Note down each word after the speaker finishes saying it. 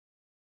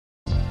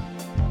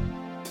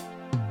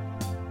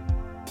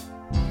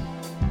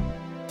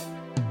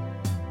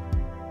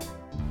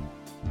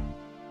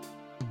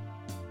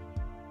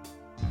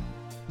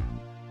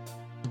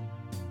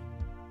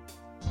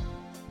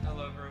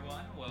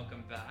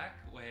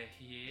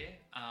here,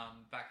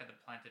 back at the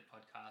Planted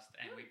podcast,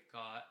 and we've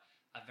got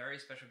a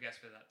very special guest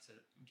with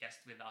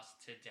us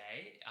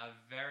today, our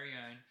very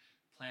own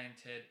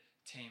Planted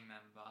team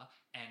member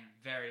and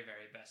very,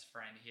 very best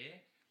friend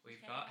here.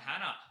 We've got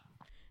Hannah.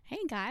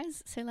 Hey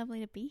guys, so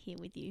lovely to be here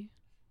with you.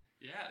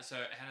 Yeah, so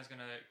Hannah's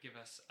going to give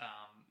us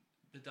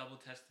the double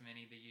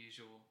testimony, the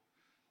usual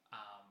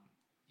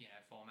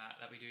format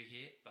that we do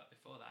here. But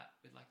before that,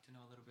 we'd like to know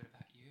a little bit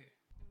about you.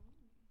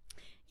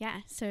 Yeah,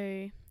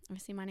 so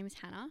obviously my name is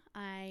Hannah.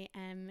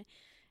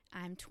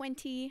 I'm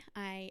 20.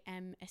 I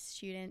am a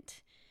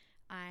student.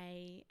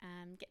 I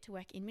get to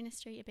work in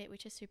ministry a bit,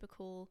 which is super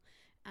cool.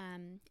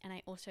 And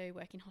I also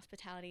work in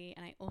hospitality,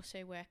 and I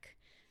also work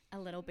a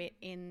little bit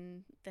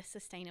in the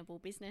sustainable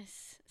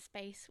business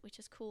space, which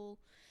is cool.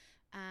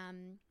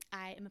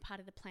 I am a part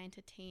of the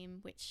Planted team,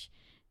 which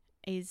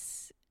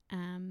is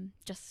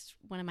just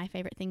one of my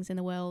favorite things in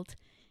the world.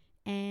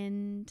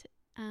 And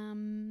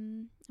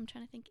I'm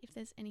trying to think if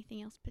there's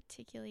anything else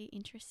particularly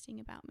interesting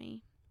about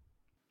me.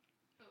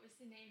 What was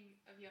the name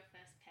of your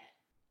first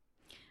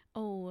pet?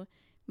 Oh,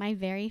 my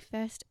very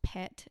first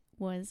pet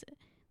was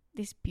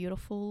this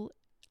beautiful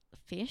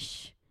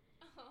fish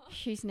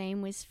whose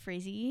name was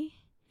Frizzy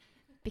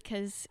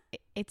because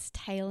its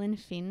tail and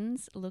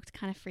fins looked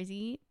kind of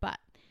frizzy, but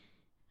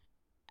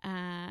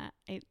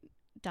it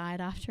died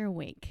after a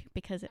week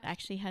because it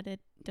actually had a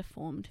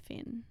deformed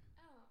fin.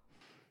 Oh.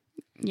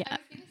 Yeah.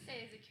 I was going to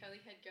say, as a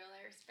curly-haired girl,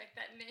 I respect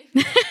that name.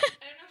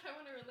 I don't know if I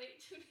want to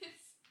relate to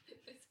this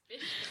fish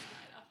that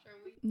died after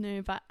a week. No,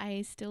 but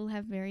I still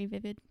have very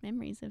vivid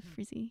memories of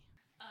Frizzy.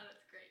 Oh,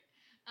 that's great.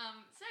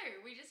 So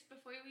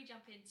before we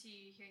jump into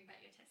hearing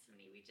about your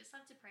testimony, we'd just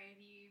love to pray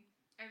over you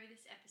over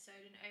this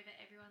episode and over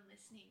everyone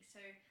listening.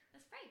 So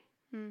let's pray.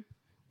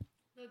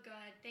 Lord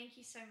God, thank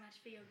you so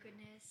much for your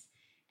goodness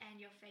and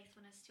your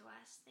faithfulness to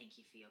us. Thank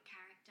you for your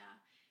character,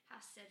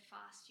 how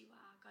steadfast you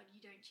are. God,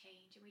 you don't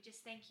change. And we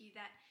just thank you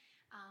that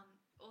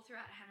all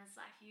throughout Hannah's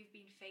life, you've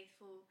been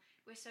faithful.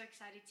 We're so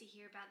excited to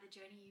hear about the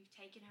journey you've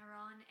taken her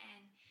on,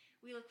 and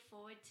we look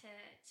forward to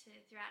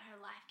throughout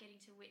her life getting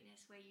to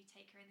witness where you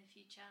take her in the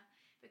future.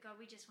 But God,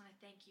 we just want to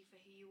thank you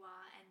for who you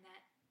are, and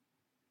that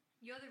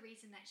you're the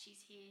reason that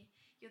she's here.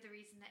 You're the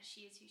reason that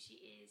she is who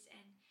she is.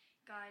 And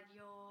God,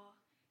 your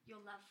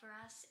love for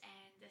us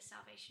and the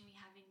salvation we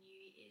have in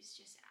you is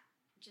just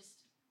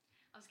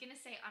I was going to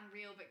say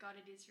unreal, but God,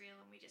 it is real,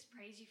 and we just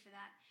praise you for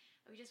that.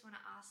 We just want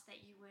to ask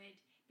that you would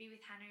be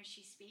with Hannah as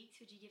she speaks.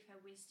 Would you give her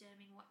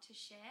wisdom in what to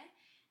share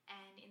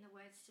and in the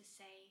words to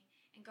say?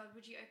 And God,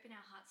 would you open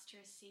our hearts to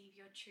receive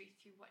your truth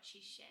through what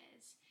she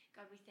shares?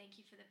 God, we thank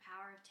you for the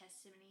power of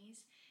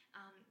testimonies.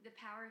 The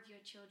power of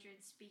your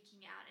children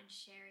speaking out and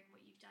sharing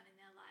what you've done in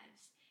their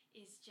lives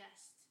is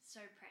just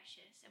so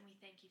precious, and we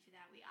thank you for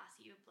that. We ask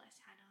that you would bless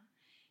Hannah.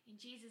 In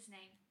Jesus'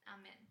 name,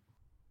 amen.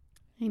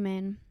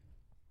 Amen.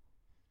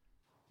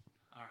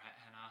 All right,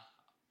 Hannah,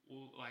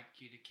 we'd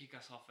like you to kick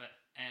us off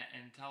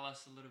and tell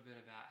us a little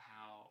bit about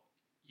how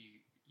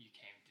you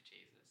came to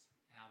Jesus,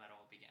 how that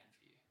all began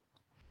for you.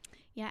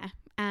 Yeah.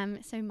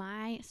 So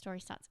my story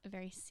starts a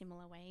very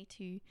similar way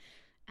to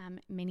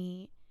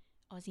many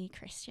Aussie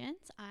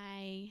Christians.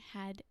 I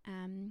had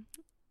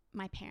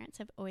my parents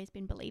have always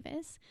been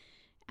believers,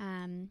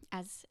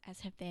 as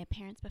have their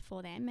parents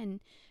before them,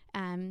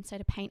 and so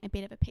to paint a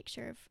bit of a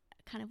picture of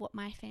kind of what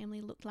my family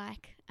looked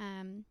like,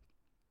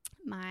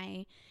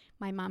 my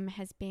mum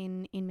has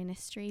been in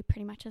ministry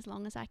pretty much as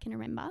long as I can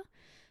remember.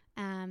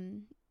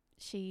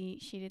 She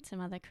did some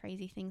other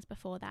crazy things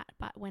before that,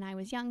 but when I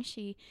was young,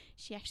 she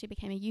actually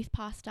became a youth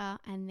pastor,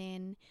 and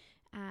then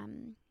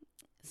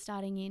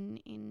starting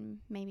in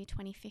maybe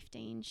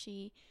 2015,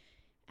 she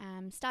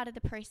started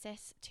the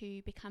process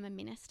to become a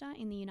minister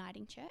in the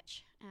Uniting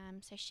Church.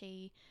 So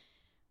she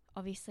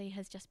obviously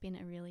has just been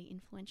a really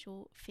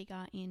influential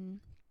figure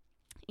in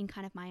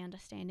kind of my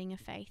understanding of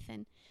faith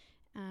and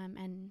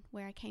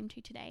where I came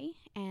to today.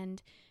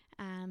 And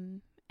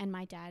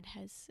my dad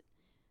has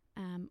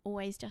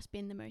always just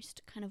been the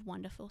most kind of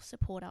wonderful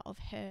supporter of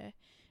her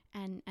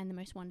and the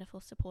most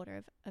wonderful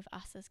supporter of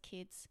us as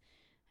kids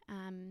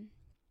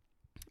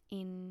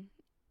in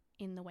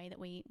the way that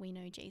we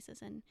know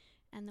Jesus and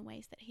the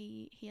ways that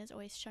he has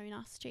always shown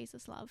us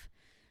Jesus' love.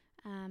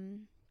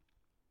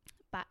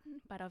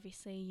 But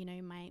obviously, you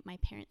know, my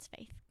parents'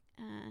 faith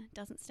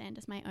doesn't stand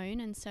as my own,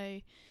 and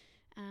so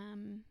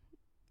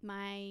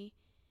my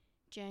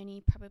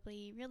journey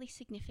probably really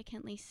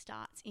significantly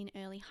starts in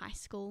early high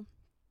school.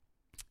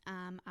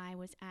 I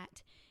was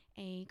at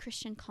a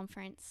Christian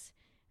conference,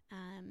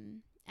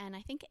 and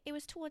I think it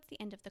was towards the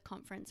end of the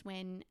conference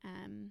when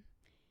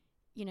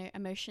you know,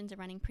 emotions are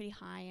running pretty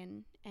high,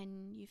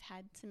 and you've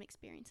had some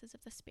experiences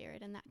of the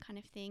Spirit and that kind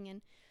of thing.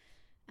 And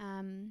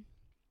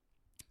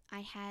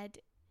I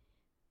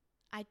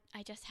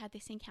just had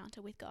this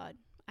encounter with God.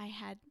 I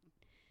had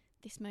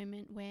this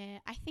moment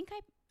where I think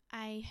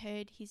I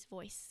heard his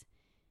voice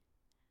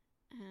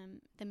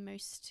the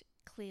most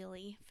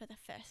clearly for the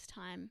first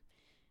time.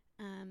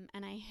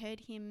 And I heard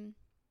him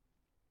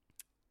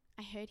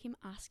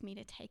ask me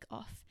to take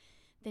off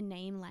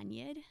name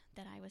lanyard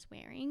that I was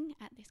wearing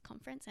at this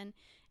conference, and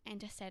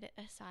to set it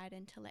aside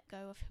and to let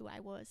go of who I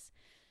was,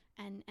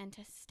 and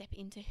to step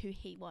into who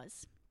he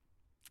was.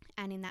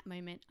 And in that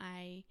moment,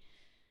 I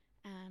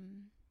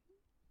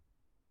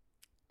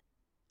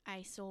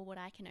saw what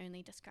I can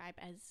only describe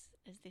as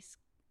this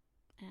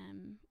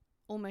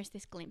almost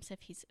this glimpse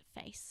of his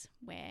face,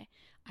 where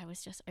I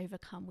was just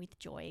overcome with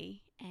joy,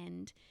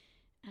 and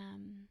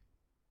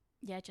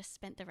just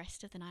spent the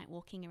rest of the night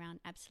walking around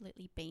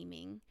absolutely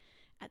beaming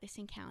at this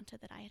encounter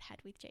that I had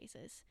had with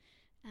Jesus.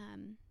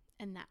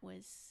 And that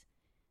was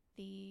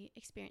the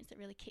experience that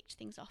really kicked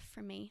things off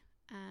for me.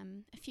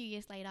 A few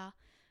years later,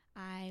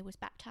 I was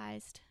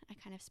baptized. I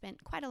kind of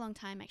spent quite a long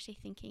time actually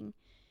thinking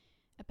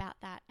about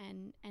that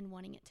and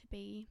wanting it to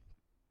be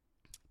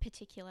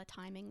particular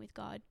timing with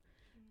God.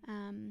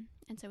 And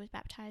so I was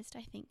baptized,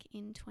 I think,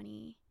 it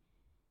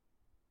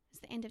was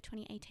the end of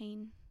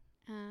 2018.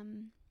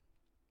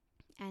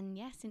 And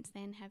yeah, since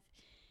then have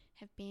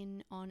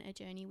been on a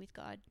journey with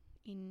God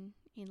in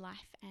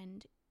life,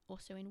 and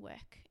also in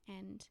work,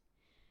 and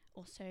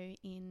also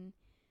in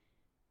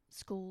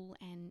school,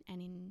 and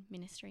in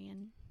ministry,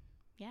 and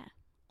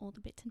all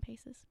the bits and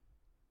pieces.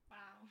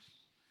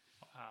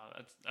 Wow,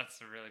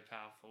 that's a really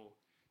powerful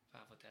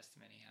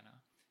testimony,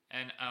 Hannah.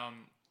 And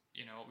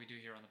what we do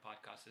here on the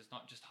podcast is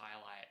not just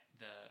highlight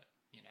the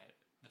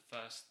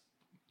first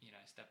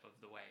step of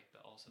the way,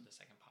 but also the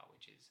second part,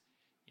 which is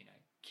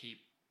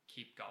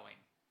keep going,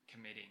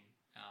 committing.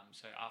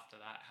 So after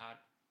that, how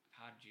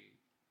did you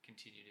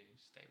continue to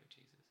stay with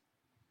Jesus?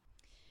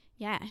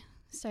 Yeah,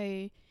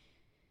 so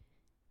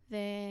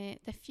the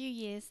few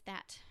years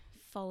that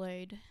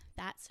followed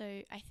that,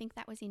 so I think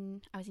I was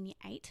in year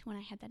 8 when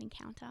I had that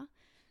encounter,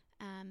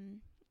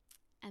 and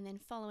then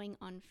following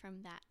on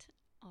from that,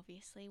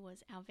 obviously,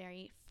 was our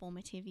very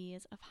formative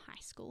years of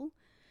high school,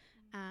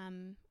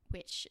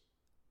 which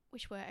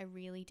were a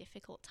really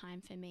difficult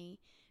time for me,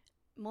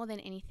 more than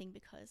anything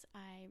because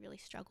I really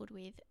struggled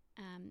with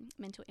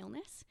mental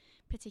illness,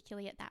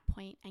 particularly at that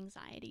point,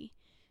 anxiety.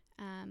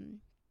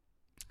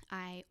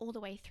 I, all the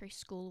way through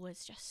school,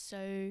 was just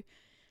so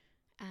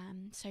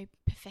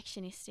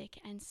perfectionistic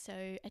and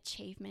so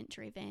achievement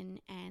driven,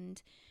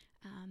 and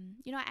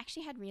I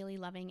actually had really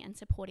loving and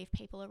supportive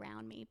people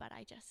around me, but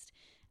I just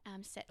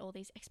set all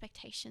these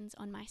expectations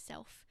on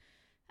myself,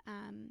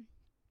 and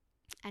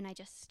I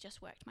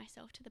just worked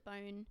myself to the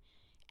bone,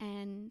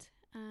 and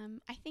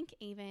I think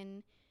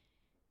even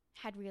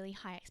had really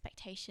high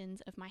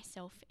expectations of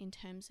myself in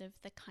terms of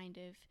the kind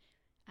of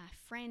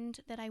friend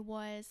that I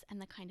was, and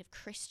the kind of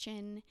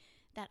Christian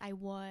that I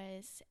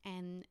was,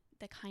 and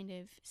the kind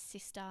of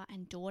sister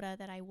and daughter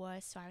that I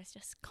was. So I was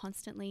just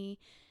constantly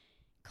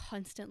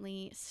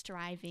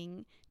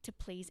striving to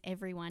please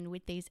everyone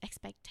with these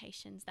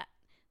expectations that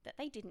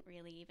they didn't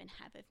really even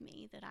have of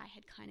me, that I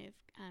had kind of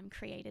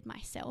created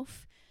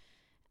myself.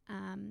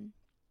 And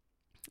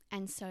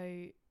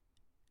so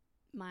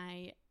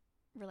my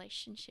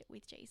relationship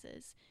with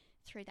Jesus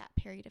through that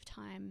period of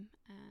time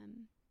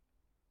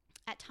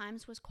at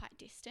times was quite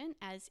distant,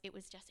 as it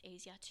was just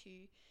easier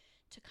to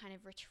kind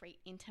of retreat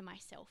into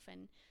myself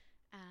and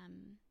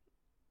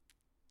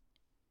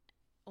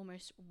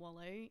almost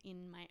wallow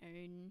in my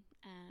own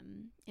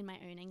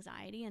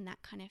anxiety and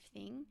that kind of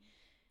thing.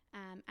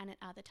 And at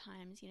other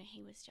times,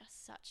 he was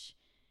just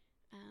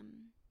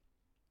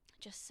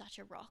such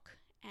a rock,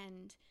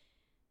 and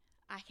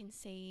I can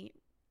see,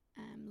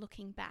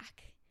 looking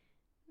back,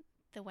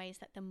 the ways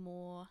that the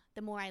more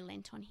I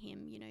lent on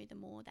him, the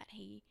more that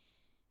he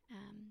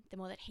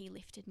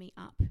lifted me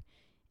up,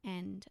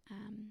 and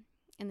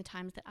in the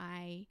times that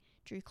I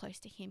drew close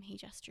to him, he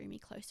just drew me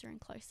closer and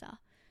closer.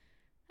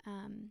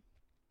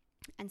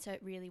 And so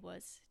it really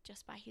was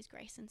just by his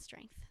grace and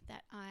strength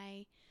that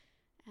I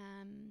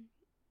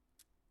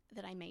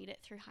made it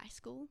through high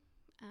school.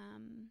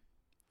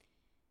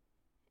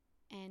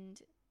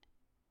 And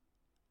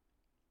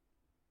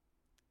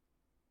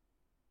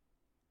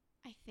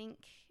I think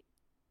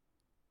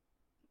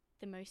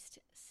the most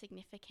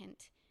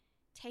significant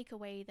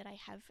takeaway that I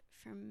have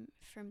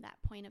from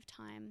that point of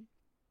time,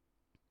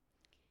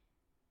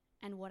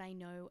 and what I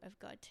know of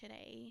God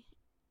today,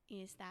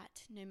 is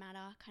that no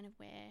matter kind of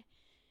where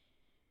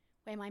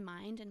my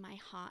mind and my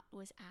heart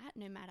was at,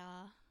 no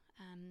matter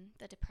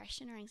the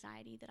depression or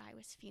anxiety that I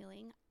was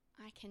feeling,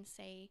 I can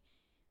say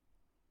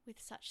with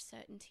such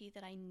certainty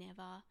that I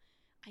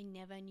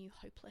never knew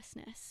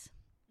hopelessness.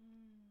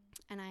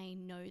 And I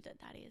know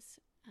that is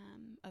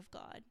of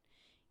God.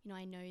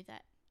 I know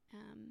that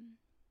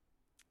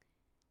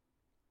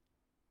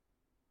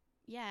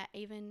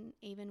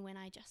even when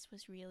I just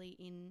was really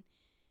in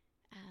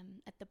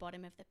at the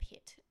bottom of the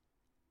pit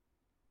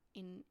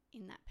in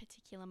that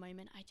particular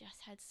moment, I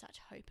just had such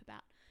hope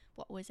about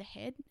what was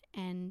ahead,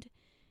 and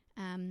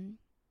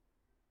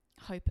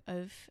hope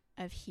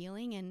of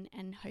healing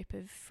and hope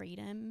of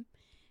freedom,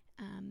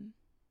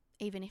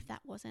 even if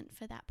that wasn't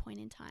for that point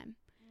in time.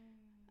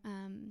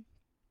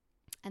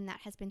 And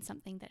that has been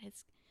something that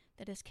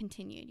has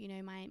continued.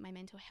 My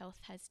mental health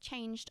has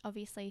changed,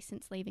 obviously,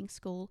 since leaving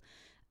school,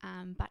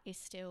 but is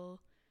still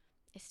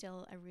is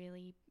still a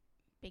really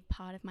big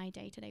part of my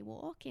day-to-day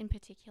walk. In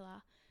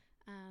particular,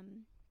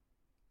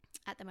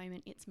 at the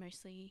moment, it's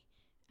mostly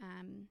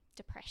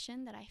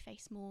depression that I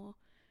face more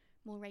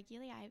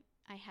regularly.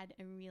 I had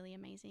a really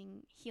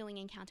amazing healing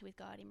encounter with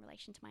God in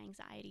relation to my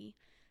anxiety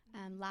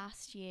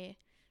last year,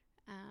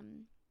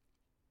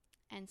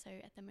 and so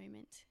at the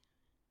moment,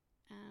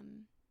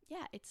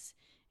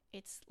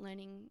 it's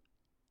learning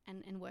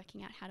and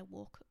working out how to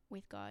walk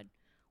with God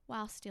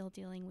while still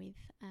dealing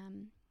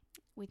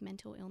with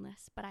mental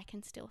illness. But I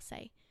can still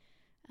say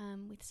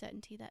with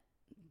certainty that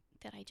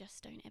I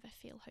just don't ever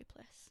feel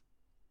hopeless.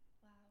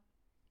 Wow.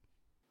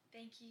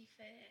 Thank you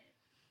for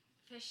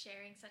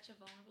sharing such a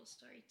vulnerable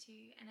story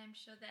too. And I'm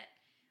sure that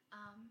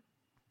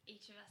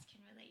each of us can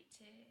relate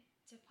to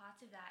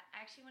parts of that. I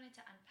actually wanted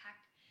to unpack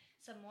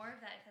some more of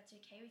that, if that's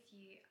okay with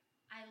you.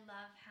 I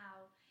love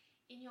how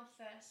in your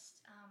first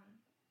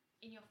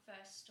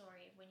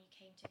story of when you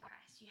came to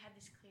Christ, you had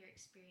this clear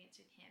experience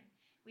with him,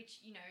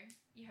 which, you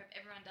hope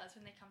everyone does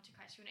when they come to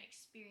Christ. You want to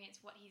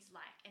experience what he's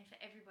like, and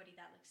for everybody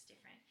that looks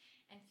different.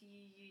 And for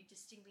you, you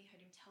distinctly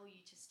heard him tell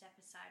you to step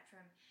aside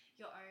from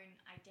your own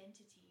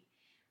identity.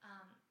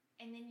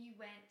 And then you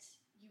went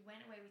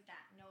away with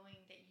that,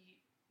 knowing that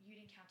you'd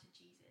encountered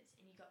Jesus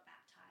and you got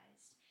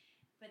baptized.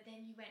 But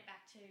then you went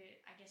back to,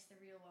 I guess, the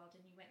real world,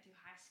 and you went through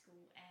high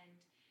school and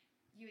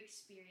you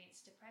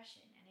experienced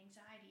depression and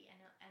anxiety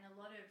and a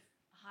lot of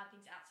hard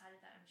things outside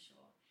of that, I'm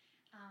sure.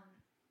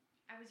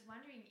 I was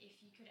wondering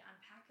if you could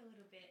unpack a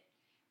little bit,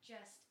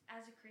 just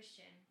as a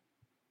Christian,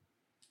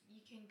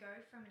 you can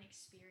go from an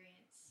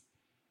experience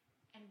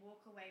and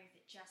walk away with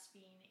it just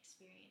being an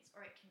experience,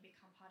 or it can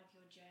become part of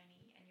your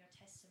journey and your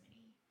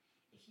testimony.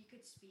 If you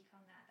could speak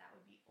on that, that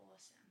would be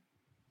awesome.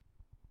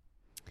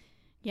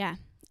 Yeah,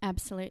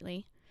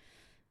 absolutely.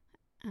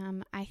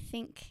 I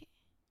think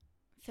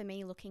for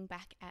me, looking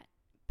back at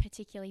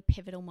particularly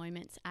pivotal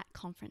moments at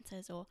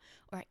conferences or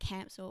at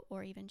camps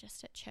or even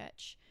just at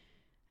church,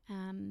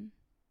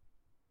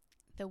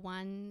 the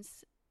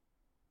ones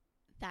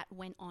that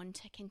went on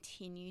to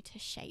continue to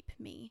shape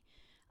me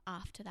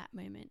after that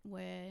moment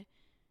were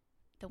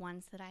the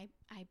ones that I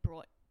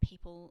brought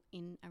people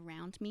in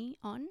around me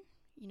on,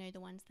 the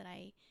ones that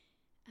I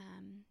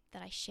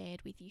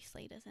shared with youth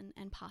leaders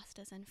and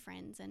pastors and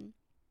friends and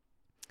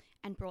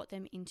brought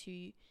them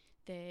into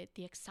the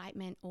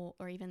excitement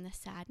or even the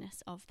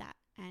sadness of that,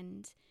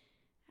 and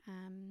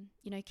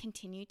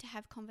continued to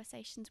have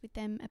conversations with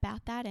them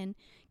about that and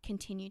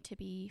continued to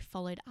be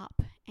followed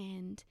up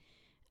and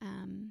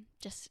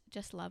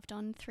just loved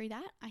on through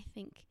that. I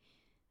think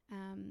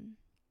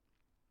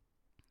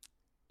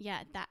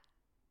that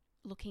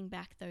looking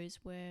back, those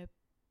were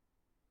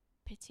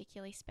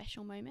particularly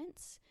special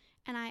moments.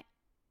 And I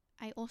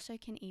also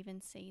can even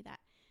see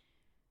that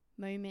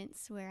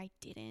moments where I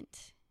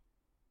didn't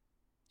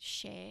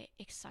share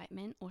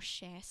excitement or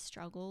share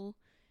struggle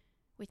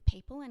with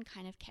people and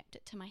kind of kept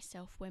it to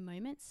myself were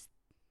moments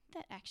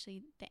that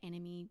actually the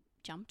enemy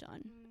jumped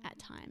on at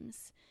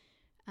times.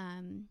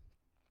 I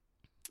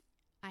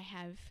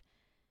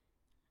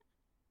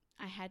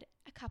had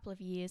a couple of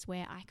years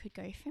where I could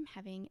go from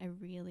having a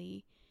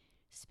really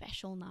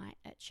special night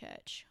at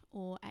church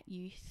or at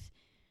youth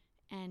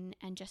and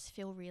just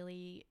feel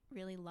really,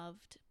 really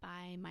loved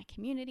by my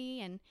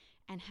community and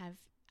have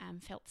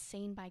felt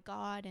seen by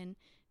God and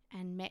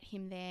met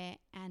him there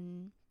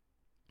and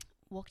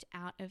walked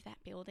out of that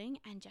building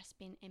and just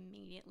been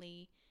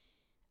immediately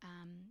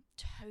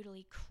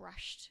totally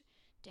crushed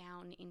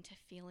down into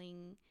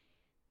feeling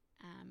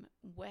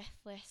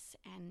worthless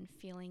and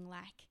feeling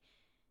like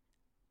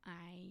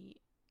I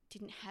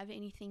didn't have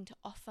anything to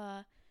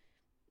offer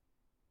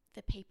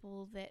the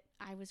people that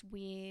I was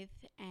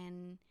with,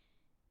 and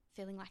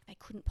feeling like they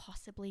couldn't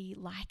possibly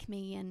like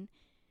me, and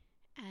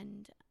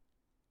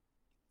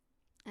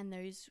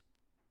those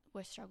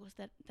were struggles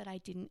that I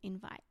didn't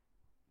invite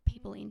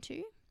people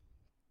into,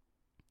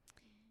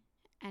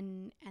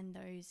 and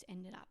those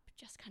ended up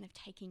just kind of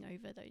taking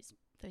over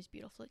those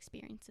beautiful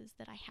experiences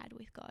that I had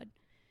with God.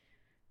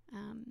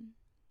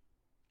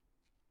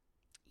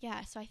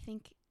 So I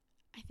think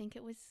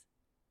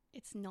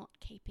it's not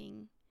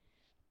keeping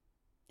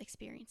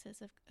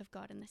experiences of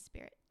God and the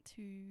Spirit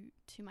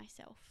to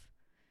myself,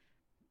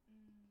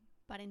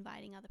 but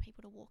inviting other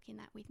people to walk in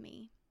that with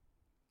me.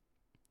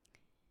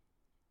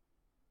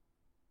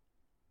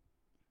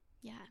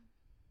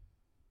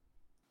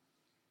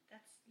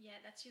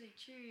 That's really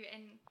true.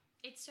 And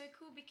it's so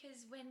cool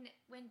because when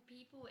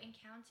people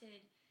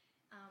encountered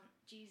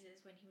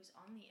Jesus when he was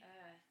on the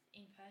earth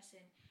in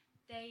person,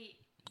 they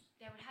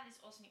would have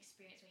this awesome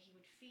experience where he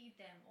would feed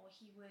them, or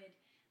he would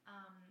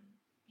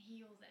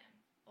heal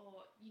them,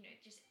 or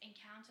just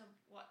encounter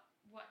what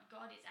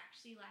God is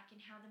actually like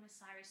and how the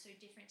Messiah is so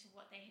different to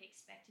what they had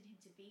expected him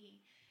to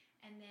be.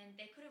 And then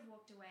they could have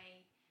walked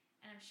away,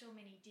 and I'm sure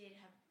many did,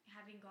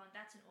 having gone,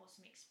 that's an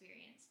awesome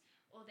experience.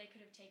 Or they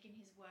could have taken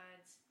his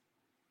words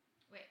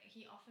where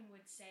he often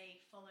would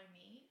say, follow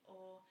me,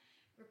 or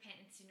repent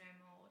and sin no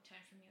more, or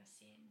turn from your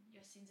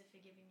sins are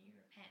forgiven you,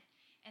 repent.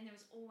 And there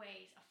was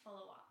always a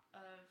follow-up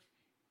of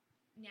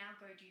now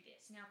go do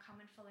this, now come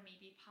and follow me,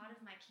 be part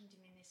of my kingdom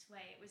in this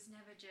way. It was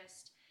never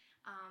just,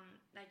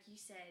 like you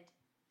said,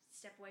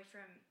 step away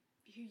from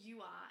who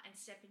you are and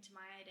step into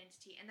my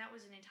identity. And that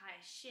was an entire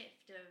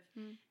shift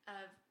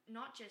of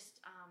not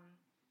just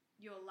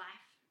your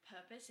life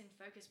purpose and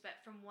focus,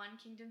 but from one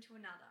kingdom to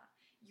another.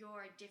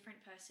 You're a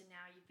different person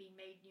now. You've been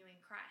made new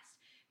in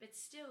Christ. But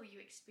still, you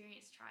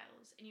experience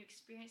trials and you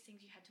experience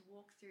things you had to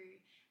walk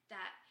through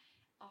that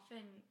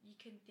often you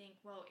can think,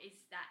 well,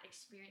 is that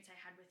experience I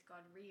had with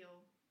God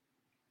real?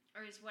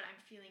 Or is what I'm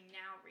feeling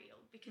now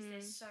real? Because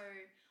they're so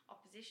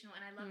oppositional.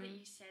 And I love that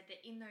you said that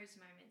in those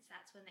moments,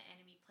 that's when the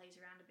enemy plays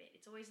around a bit.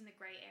 It's always in the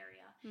grey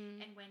area.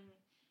 And when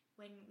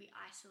we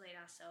isolate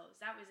ourselves,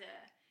 that was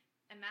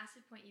a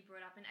massive point you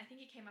brought up. And I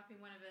think it came up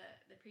in one of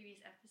the previous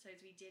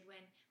episodes we did,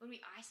 when we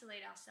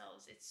isolate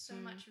ourselves, it's so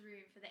much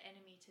room for the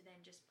enemy to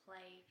then just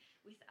play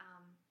with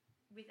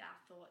our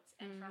thoughts,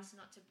 and for us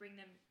not to bring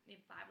them. The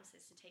Bible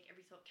says to take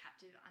every thought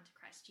captive unto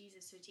Christ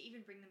Jesus. So to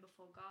even bring them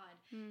before God,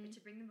 but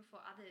to bring them before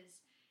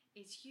others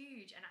is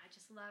huge. And I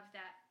just love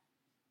that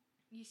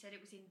you said it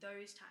was in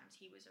those times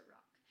he was a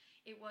rock.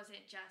 It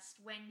wasn't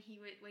just when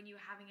you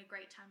were having a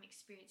great time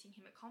experiencing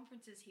him at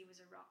conferences, he was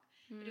a rock.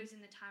 But it was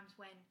in the times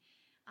when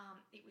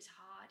it was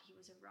hard, he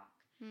was a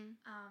rock.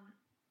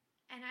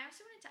 And I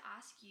also wanted to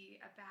ask you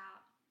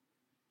about,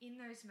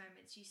 in those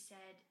moments, you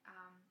said,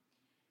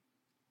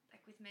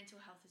 like with mental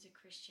health as a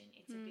Christian,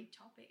 it's a big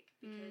topic,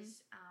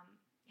 because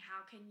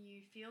how can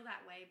you feel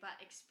that way but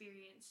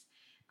experience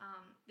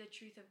the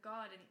truth of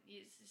God? And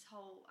it's this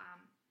whole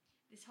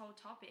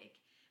topic.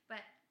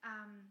 But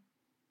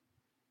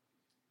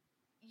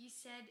you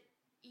said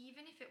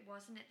even if it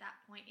wasn't at that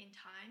point in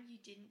time, you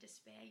didn't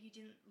despair, you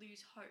didn't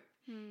lose hope.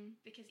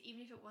 Because even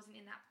if it wasn't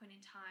in that point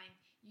in time,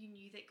 you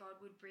knew that God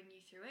would bring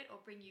you through it,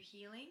 or bring you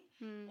healing,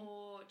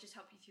 or just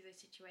help you through those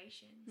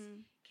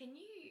situations. Can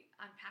you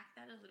unpack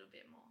that a little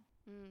bit more?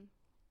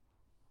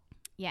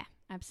 Yeah,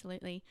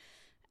 absolutely.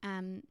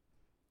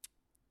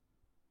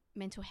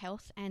 Mental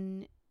health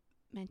and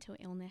mental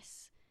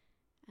illness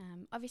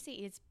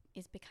obviously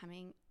is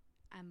becoming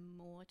a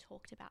more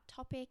talked about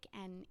topic,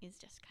 and is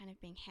just kind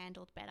of being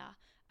handled better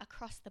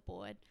across the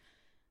board.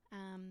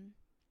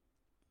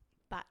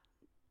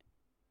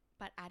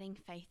 But adding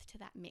faith to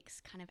that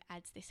mix kind of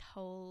adds this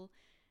whole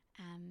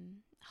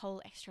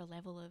extra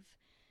level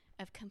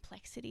of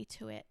complexity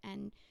to it,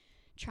 and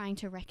trying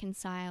to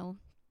reconcile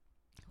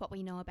what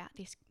we know about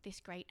this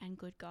great and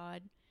good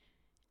God,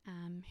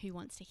 who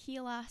wants to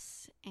heal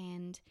us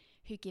and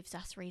who gives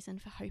us reason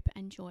for hope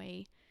and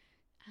joy.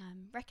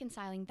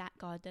 Reconciling that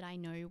God that I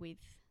know with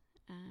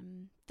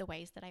the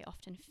ways that I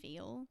often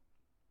feel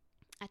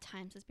at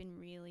times has been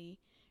really,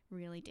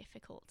 really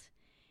difficult.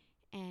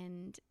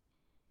 And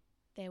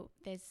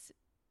there's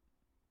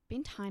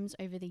been times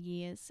over the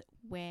years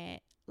where,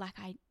 like,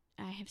 I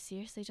have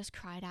seriously just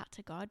cried out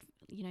to God,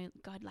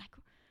 God, like,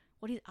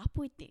 what is up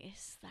with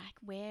this? Like,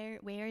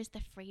 where is the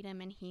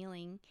freedom and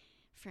healing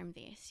from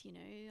this?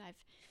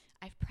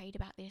 I've prayed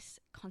about this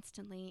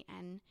constantly,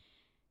 and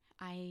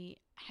I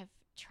have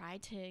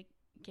tried to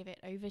give it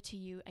over to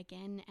you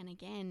again and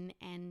again,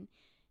 and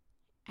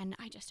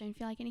I just don't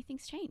feel like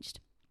anything's changed.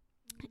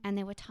 And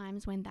there were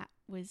times when that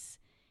was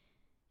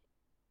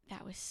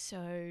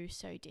so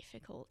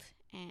difficult,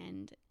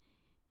 and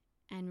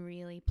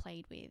really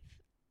played with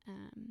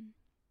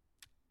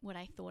what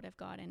I thought of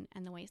God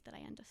and the ways that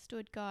I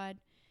understood God.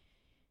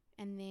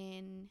 And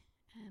then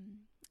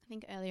I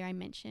think earlier I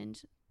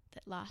mentioned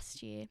that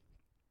last year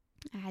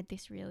I had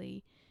this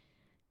really,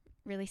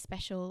 really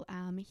special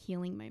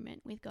healing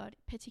moment with God,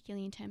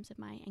 particularly in terms of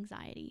my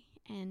anxiety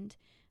and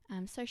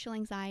social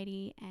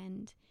anxiety,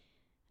 and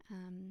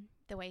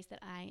the ways that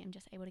I am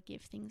just able to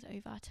give things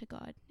over to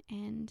God.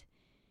 And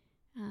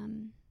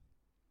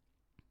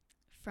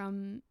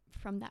from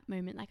that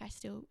moment, like, I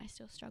still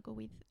struggle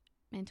with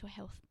mental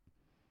health,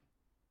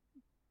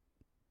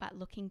 but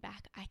looking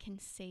back, I can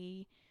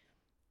see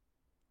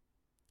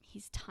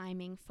his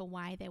timing for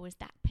why there was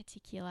that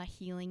particular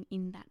healing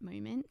in that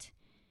moment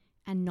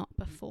and not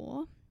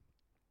before.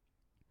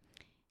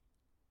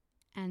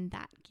 And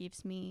that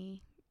gives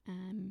me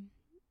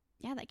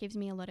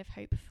a lot of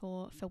hope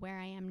for where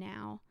I am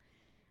now,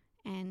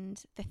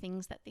 and the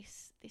things that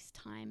this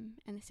time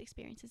and this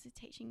experience is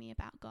teaching me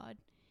about God.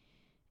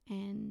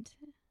 And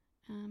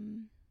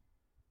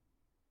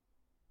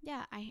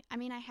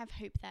I have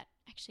hope that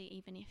actually,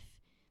 even if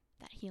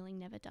that healing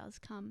never does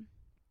come,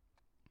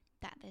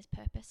 that there's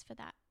purpose for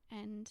that,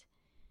 and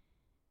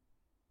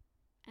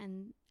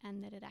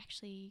that it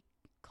actually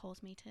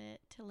calls me to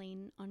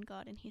lean on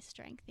God and his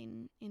strength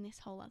in this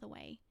whole other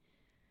way.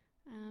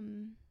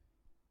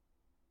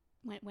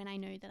 When I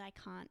know that I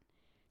can't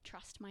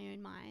trust my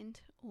own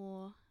mind,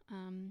 or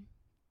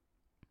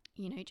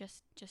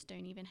just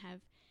don't even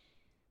have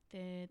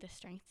the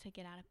strength to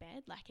get out of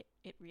bed, like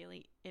it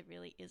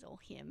really is all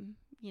him.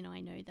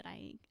 I know that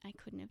I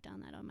couldn't have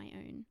done that on my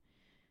own.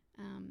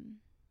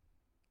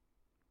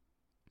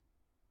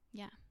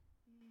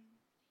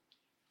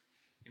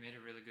 You made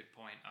a really good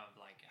point of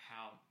like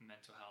how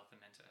mental health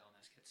and mental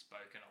illness gets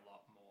spoken a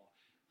lot more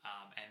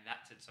and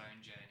that's its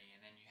own journey.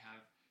 And then you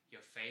have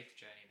your faith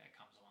journey that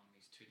comes along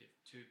these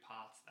two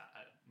paths that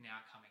are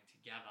now coming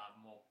together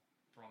more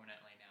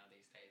prominently now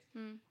these days.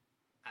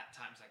 At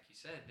times, like you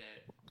said,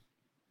 that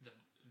the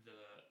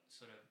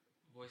sort of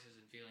voices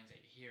and feelings that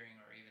you're hearing,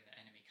 or even the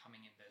enemy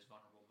coming in those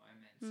vulnerable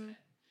moments and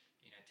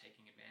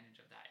taking advantage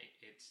of that,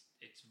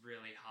 it's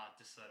really hard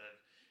to sort of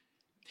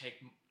take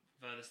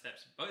further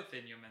steps both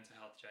in your mental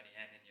health journey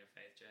and in your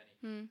faith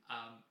journey.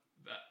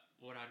 But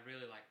what I'd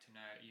really like to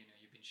know,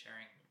 you've been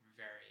sharing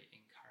very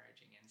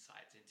encouraging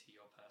insights into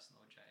your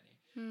personal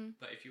journey,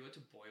 but if you were to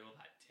boil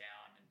that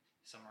down and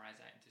summarize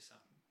that into some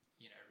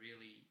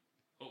really,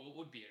 what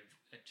would be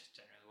just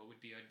generally, what would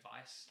be your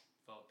advice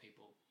for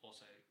people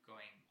also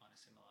going on a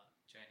similar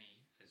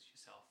journey as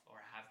yourself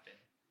or have been?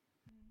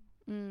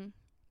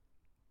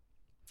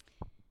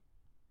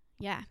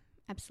 Yeah,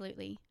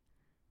 absolutely.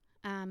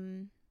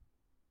 I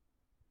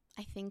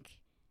think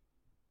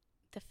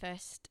the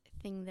first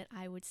thing that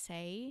I would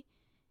say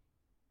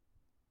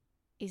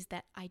is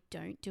that I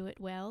don't do it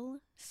well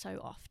so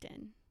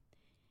often.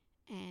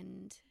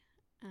 And,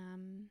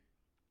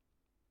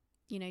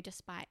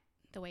 despite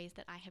the ways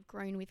that I have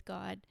grown with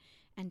God,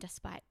 and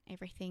despite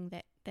everything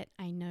that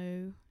I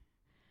know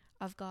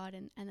of God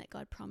and that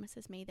God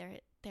promises me, there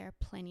are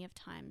plenty of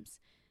times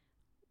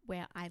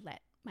where I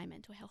let my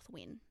mental health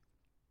win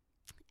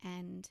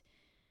and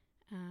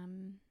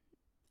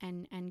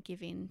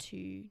give in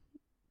to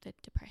the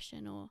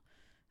depression, or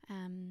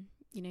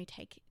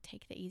take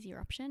the easier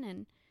option.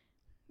 And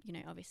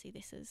obviously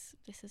this is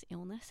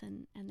illness,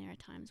 and there are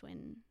times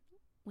when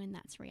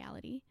that's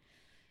reality.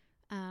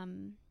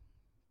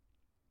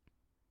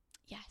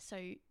 So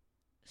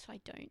I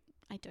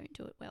don't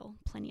do it well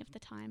plenty of the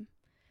time.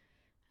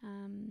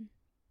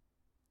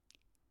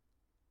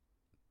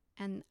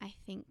 And I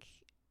think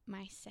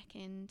my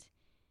second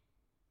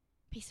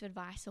piece of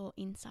advice or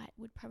insight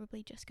would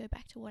probably just go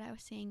back to what I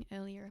was saying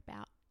earlier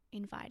about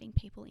inviting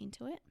people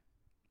into it.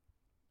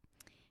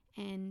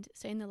 And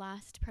so in the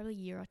last probably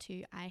year or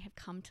two, I have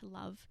come to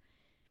love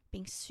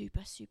being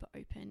super, super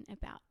open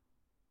about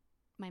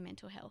my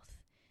mental health.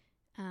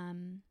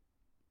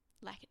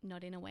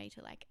 Not in a way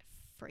to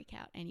freak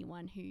out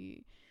anyone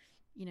who,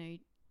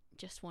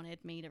 just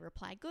wanted me to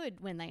reply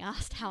good when they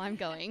asked how I'm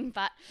going,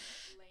 but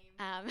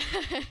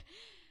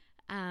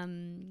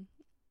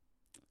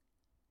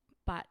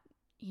but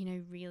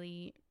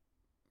really,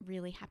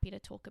 really happy to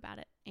talk about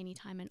it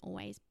anytime and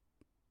always.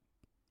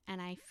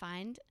 And I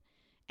find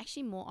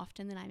actually more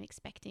often than I'm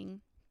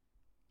expecting,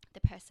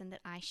 the person that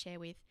I share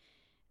with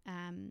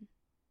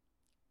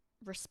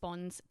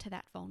responds to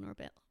that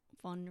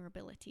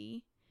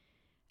vulnerability,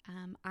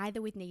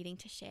 either with needing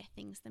to share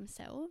things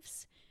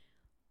themselves,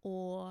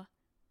 or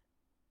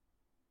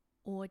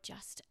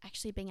just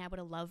actually being able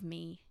to love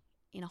me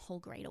in a whole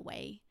greater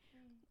way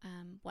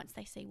once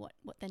they see what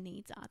the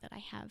needs are that I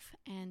have,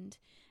 and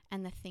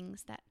the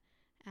things that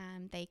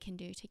they can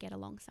do to get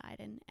alongside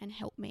and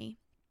help me.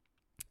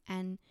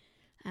 And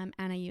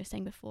Anna, you were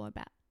saying before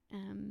about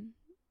how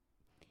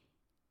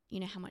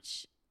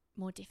much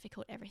more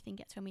difficult everything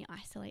gets when we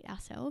isolate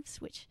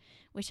ourselves, which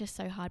is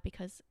so hard,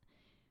 because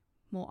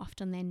more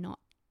often than not,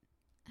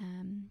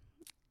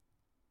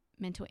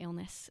 mental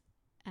illness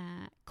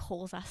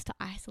calls us to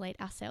isolate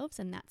ourselves,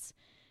 and that's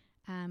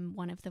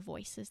one of the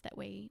voices that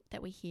we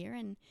hear,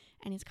 and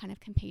is kind of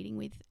competing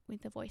with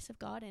the voice of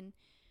God, and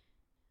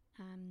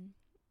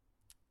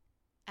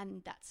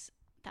that's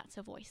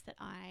a voice that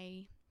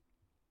I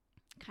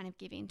kind of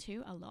give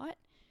into a lot,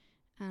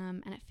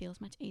 and it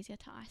feels much easier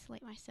to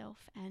isolate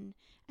myself and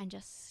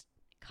just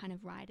kind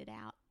of ride it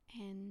out,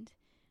 and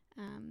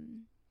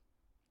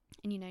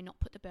not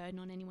put the burden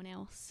on anyone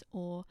else,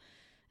 or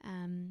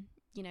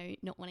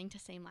not wanting to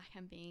seem like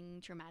I'm being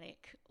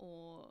dramatic,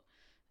 or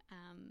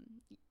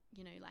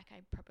like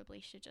I probably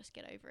should just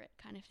get over it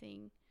kind of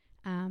thing.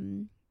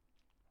 And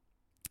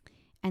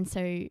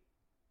so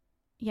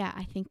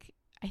I think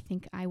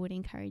I would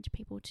encourage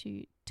people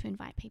to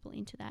invite people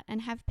into that,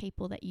 and have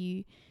people that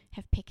you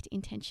have picked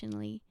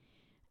intentionally,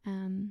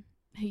 who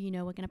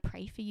are going to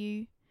pray for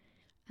you,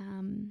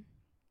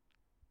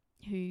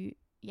 who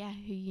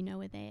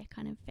are there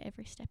kind of for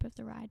every step of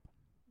the ride.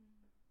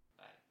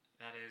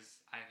 That is,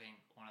 I think,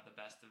 one of the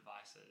best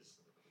advices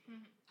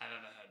I've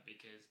ever heard,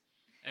 because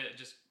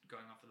just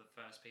going off of the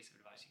first piece of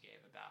advice you gave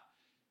about,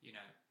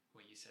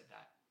 where you said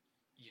that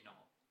you're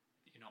not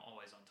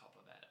always on top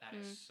of it. That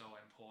is so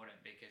important,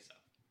 because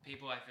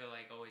people, I feel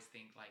like, always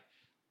think like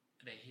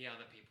they hear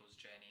other people's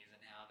journeys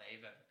and how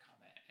they've overcome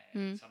it,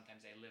 and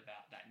sometimes they live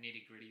out that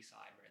nitty gritty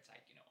side where it's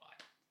like, I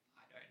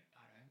don't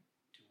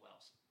do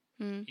well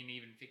in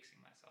even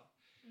fixing myself.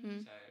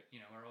 So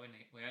we're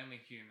only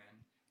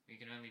human. We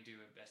can only do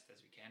our best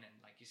as we can, and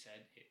like you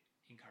said, it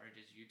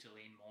encourages you to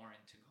lean more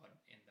into God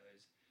in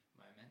those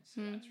moments. So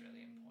that's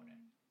really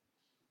important.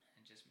 And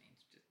it just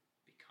means just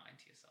be kind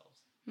to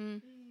yourselves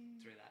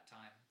through that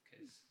time,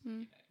 because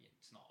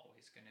it's not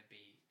always going to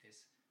be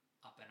this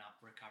up and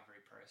up recovery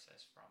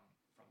process from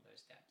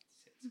those depths.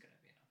 It's going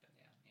to be an up and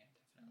down. Yeah,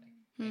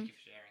 definitely. Thank you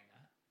for sharing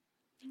that.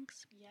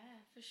 Thanks.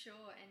 Yeah, for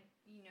sure. And,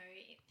 you know,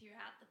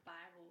 throughout the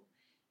Bible,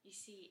 you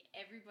see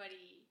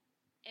everybody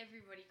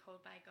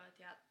called by God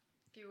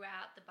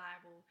throughout the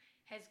Bible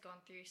has gone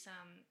through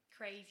some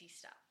crazy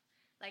stuff.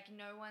 Like,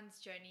 no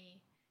one's journey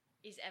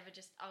is ever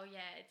just, oh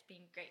yeah, it's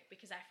been great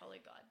because I follow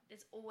God.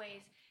 There's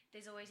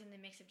always in the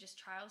mix of just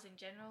trials in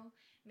general,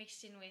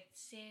 mixed in with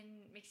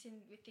sin, mixed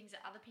in with things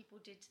that other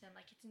people did to them.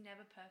 Like, it's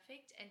never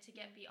perfect. And to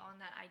get beyond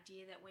that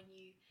idea that when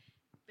you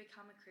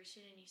become a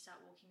Christian and you start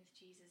walking with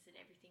Jesus, that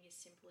everything is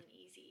simple and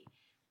easy.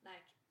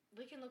 Like,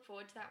 we can look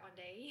forward to that one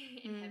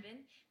day in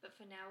heaven, but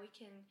for now we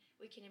can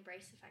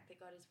embrace the fact that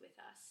God is with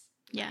us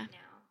right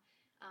now,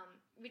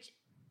 which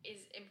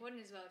is important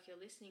as well if you're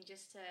listening,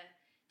 just to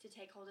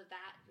take hold of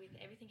that with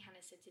everything Hannah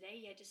said today.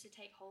 Yeah, just to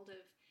take hold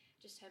of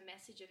just her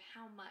message of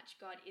how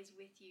much God is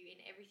with you in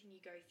everything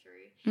you go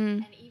through.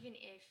 And even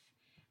if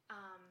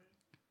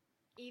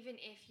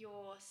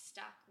you're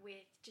stuck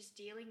with just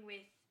dealing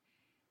with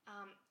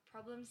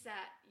problems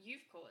that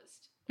you've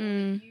caused or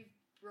that you've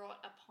brought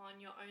upon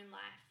your own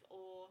life,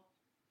 or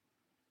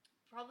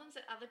problems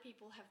that other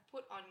people have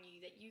put on you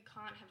that you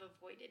can't have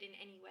avoided in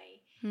any way,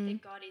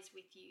 that God is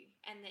with you,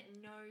 and that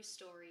no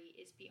story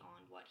is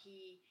beyond what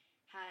He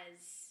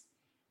has,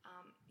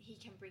 He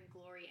can bring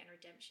glory and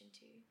redemption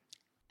to.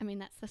 I mean,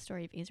 that's the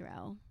story of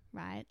Israel,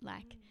 right?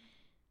 Like,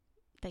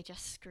 they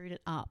just screwed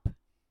it up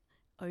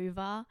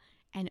over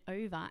and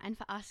over. And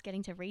for us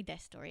getting to read their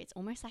story, it's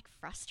almost like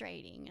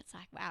frustrating. It's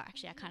like, wow,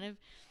 actually, I kind of,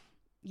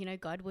 you know,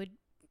 God would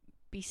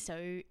be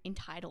so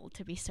entitled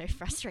to be so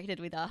frustrated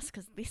with us,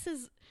 because this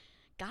is,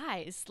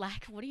 guys,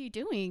 like, what are you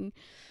doing?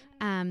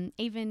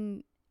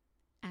 Even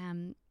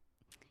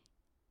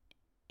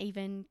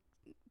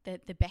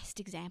the best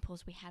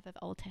examples we have of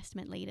Old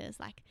Testament leaders,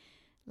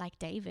 like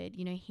David,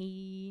 you know,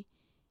 he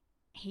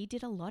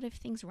did a lot of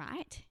things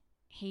right.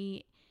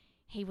 He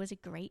was a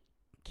great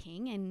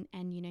king,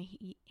 and you know,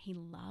 he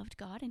loved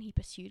God and he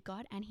pursued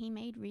God, and he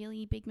made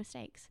really big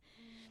mistakes.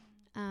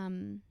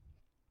 And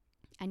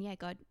yeah,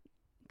 God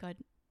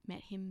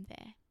met him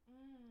there.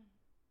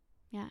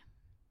 Yeah.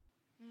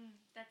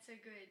 That's so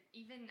good.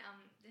 Even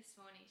this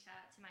morning, shout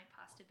out to my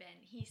pastor Ben,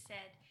 he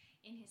said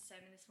in his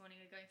sermon this morning,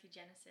 we're going through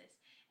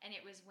Genesis, and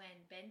it was when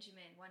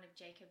Benjamin, one of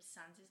Jacob's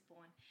sons, is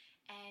born.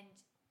 And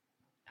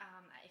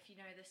if you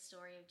know the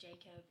story of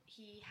Jacob,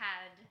 he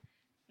had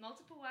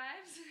multiple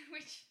wives,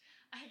 which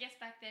I guess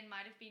back then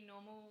might have been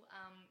normal.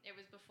 It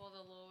was before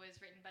the law was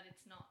written, but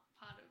it's not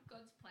part of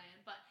God's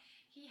plan. But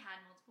he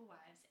had multiple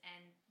wives,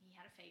 and he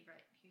had a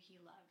favorite who he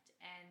loved,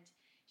 and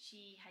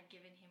she had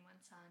given him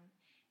one son,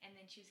 and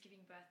then she was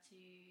giving birth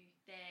to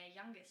their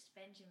youngest,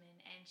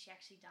 Benjamin, and she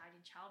actually died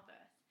in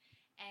childbirth.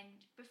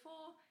 And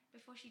before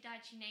she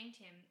died, she named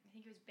him, I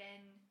think it was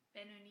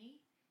Benoni,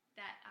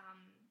 that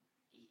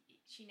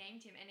she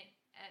named him, and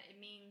it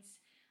means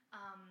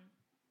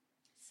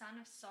son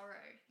of sorrow,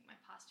 I think my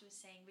pastor was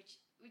saying,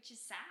 which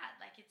is sad.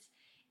 Like, it's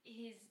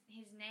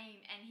his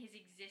name and his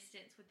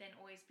existence would then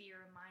always be a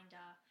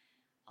reminder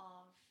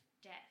of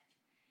death.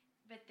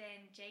 But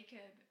then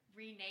Jacob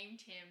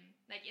renamed him,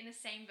 like in the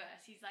same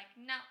verse. He's like,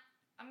 no,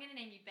 I'm going to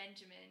name you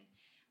Benjamin,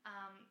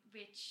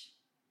 which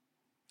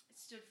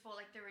stood for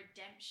like the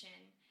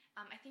redemption.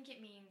 I think it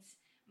means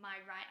my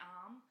right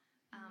arm,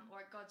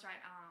 or God's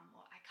right arm,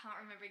 or I can't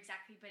remember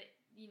exactly, but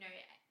you know,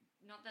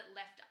 not that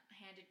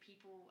left-handed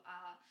people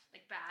are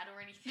like bad or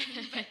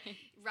anything, but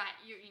right,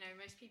 you know,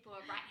 most people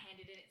are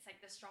right-handed, and it's like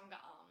the stronger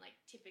arm, like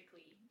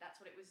typically that's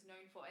what it was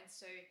known for. And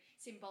so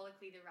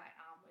symbolically, the right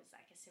arm was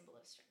like a symbol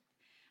of strength.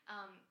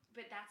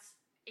 But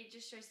it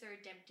just shows the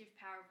redemptive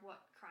power of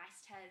what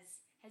Christ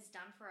has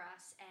done for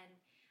us. And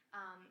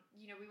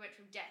you know, we went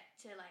from death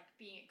to like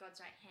being at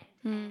God's right hand.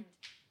 And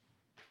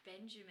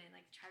Benjamin,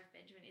 like the tribe of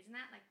Benjamin, isn't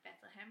that like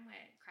Bethlehem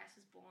where Christ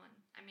was born?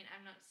 I mean,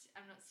 I'm not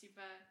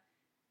super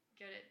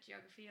good at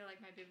geography or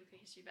like my biblical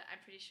history, but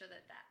I'm pretty sure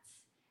that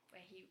that's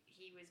where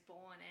he was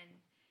born.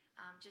 And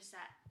just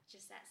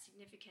that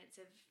significance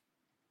of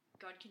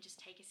God can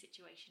just take a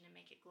situation and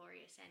make it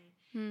glorious.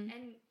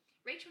 And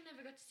Rachel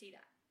never got to see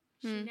that.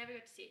 She never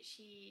got to see it.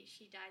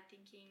 She died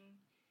thinking,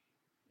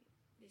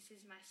 this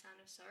is my son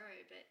of sorrow,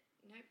 but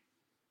nope.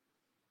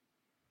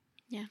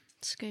 Yeah,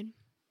 it's good.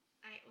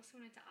 I also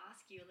wanted to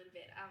ask you a little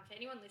bit, for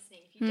anyone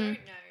listening, if you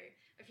don't know,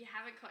 or if you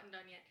haven't cottoned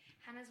on yet,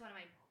 Hannah's one of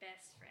my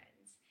best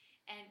friends.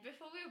 And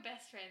before we were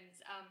best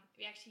friends,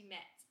 we actually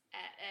met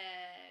at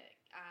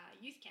a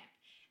youth camp,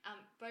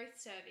 both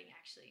serving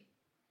actually.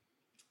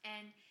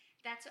 And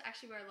that's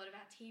actually where a lot of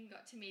our team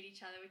got to meet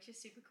each other, which is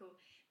super cool.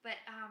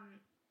 But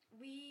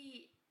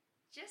we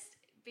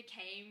just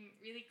became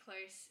really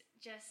close,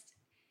 just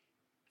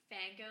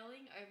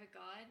fangirling over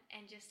God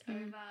and just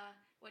over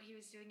what he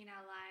was doing in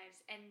our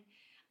lives. And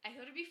I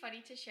thought it'd be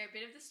funny to share a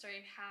bit of the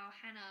story of how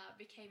Hannah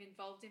became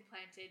involved in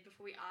Planted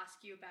before we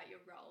ask you about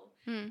your role.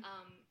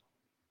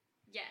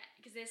 Yeah,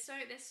 because there's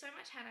so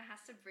much Hannah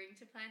has to bring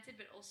to Planted,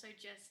 but also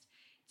just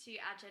to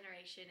our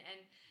generation.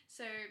 And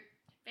so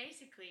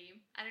basically,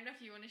 I don't know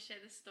if you want to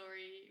share the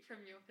story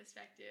from your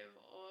perspective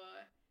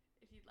or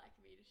if you'd like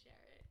me to share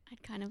it.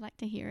 I'd kind of like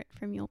to hear it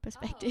from your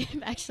perspective,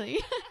 actually.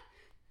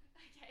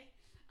 Okay,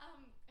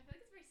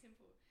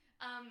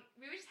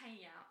 we were just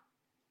hanging out.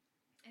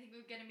 I think we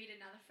were going to meet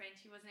another friend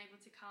who wasn't able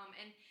to come,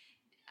 and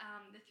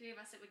the three of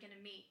us that were going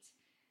to meet,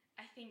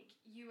 I think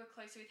you were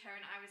closer with her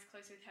and I was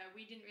closer with her.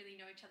 We didn't really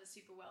know each other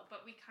super well,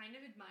 but we kind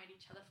of admired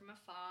each other from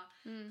afar.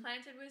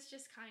 Planted was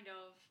just kind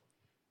of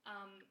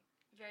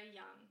very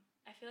young.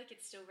 I feel like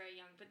it's still very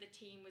young, but the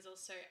team was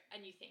also a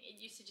new thing. It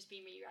used to just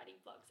be me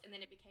writing blogs, and then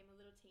it became a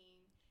little team,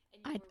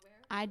 and you were aware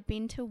of it. I'd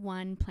been to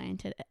one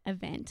Planted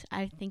event.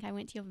 I think I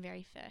went to your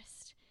very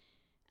first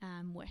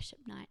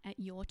worship night at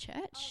your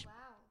church. Oh,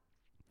 wow.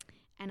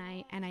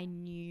 And I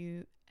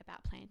knew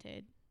about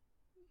Planted,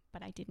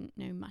 but I didn't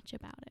know much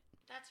about it.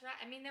 That's right.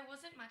 I mean, there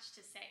wasn't much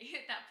to say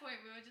at that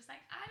point. We were just like,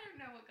 I don't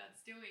know what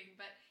God's doing,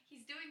 but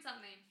he's doing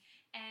something.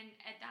 And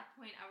at that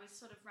point, I was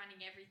sort of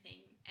running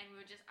everything. And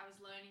I was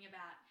learning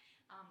about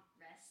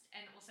rest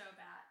and also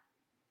about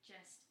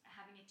just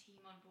having a team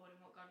on board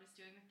and what God was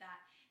doing with that.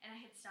 And I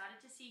had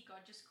started to see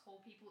God just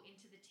call people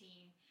into the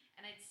team.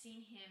 And I'd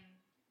seen him,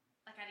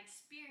 like I'd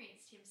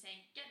experienced him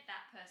saying, get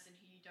that person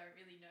who you don't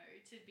really know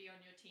to be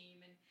on your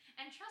team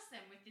and trust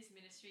them with this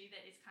ministry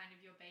that is kind of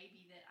your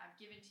baby that I've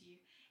given to you.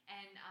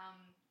 And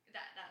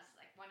that was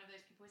like one of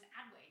those people was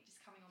Adwait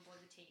just coming on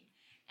board the team.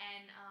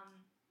 And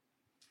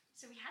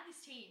so we had this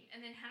team,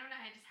 and then Hannah and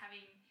I are just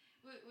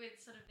we're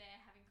sort of there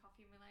having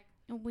coffee, and we're like...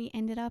 We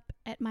ended up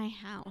at my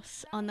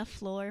house on the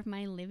floor of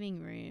my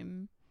living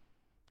room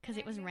because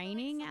it was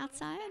raining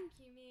outside. Was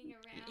vacuuming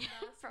around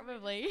us.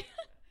 Probably.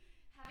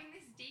 Having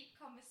this deep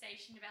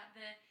conversation about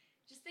the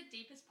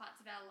deepest parts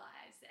of our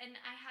lives. And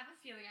I have a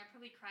feeling I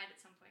probably cried at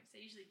some point, because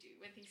I usually do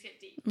when things get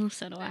deep. Well,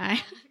 so do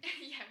I.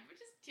 Yeah, we're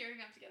just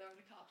tearing up together on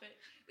the carpet.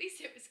 At least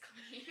it was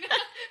clean.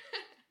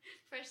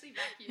 Freshly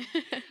vacuumed.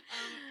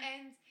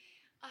 And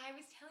I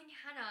was telling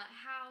Hannah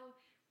how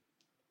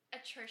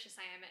atrocious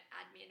I am at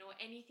admin or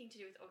anything to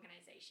do with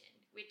organisation,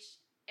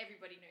 which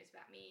everybody knows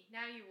about me.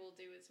 Now you all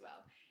do as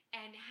well.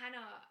 And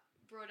Hannah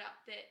brought up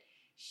that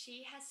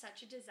she has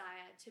such a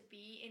desire to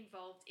be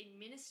involved in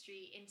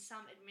ministry in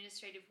some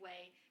administrative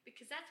way,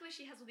 because that's where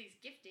she has all these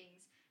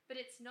giftings, but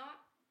it's a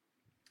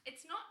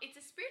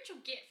spiritual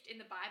gift in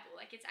the Bible.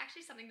 Like, it's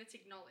actually something that's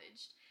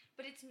acknowledged,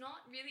 but it's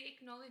not really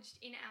acknowledged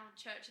in our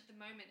church at the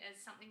moment as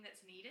something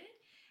that's needed.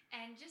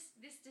 And just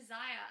this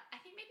desire,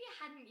 I think maybe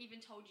I hadn't even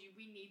told you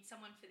we need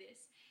someone for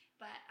this,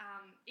 but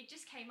it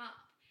just came up.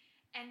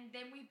 And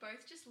then we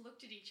both just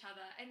looked at each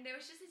other, and there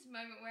was just this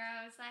moment where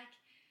I was like,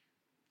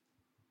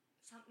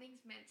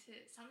 something's meant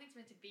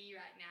to be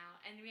right now.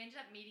 And we ended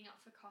up meeting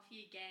up for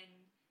coffee again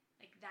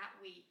like that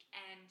week,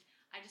 and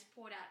I just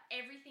poured out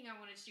everything I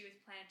wanted to do with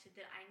Planted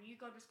that I knew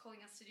God was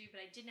calling us to do,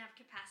 but I didn't have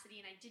capacity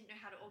and I didn't know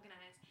how to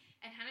organize.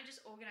 And Hannah just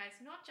organized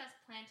not just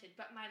Planted,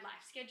 but my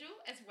life schedule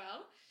as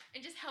well,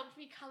 and just helped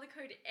me color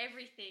code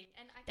everything.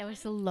 And there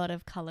was a lot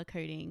of color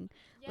coding.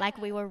 Yeah. Like,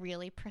 we were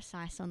really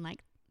precise on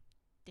like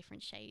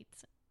different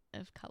shades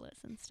of colors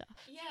and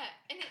stuff. Yeah,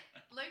 and it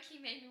low-key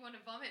made me want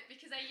to vomit,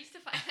 because I used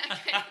to find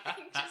that kind of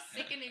thing just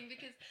sickening,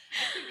 because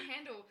I couldn't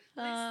handle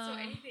lists or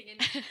anything.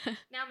 And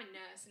now I'm a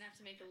nurse and I have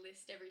to make a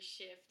list every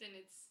shift, and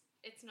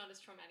it's not as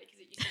traumatic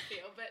as it used to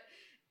feel. But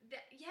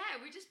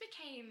we just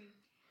became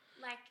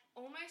like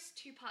almost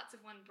two parts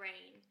of one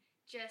brain,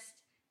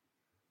 just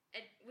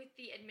with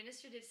the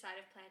administrative side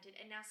of Planted,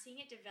 and now seeing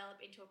it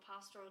develop into a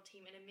pastoral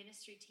team and a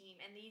ministry team,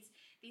 and these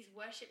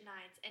worship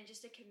nights, and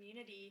just a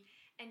community,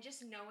 and just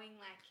knowing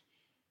like,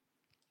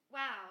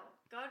 wow,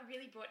 God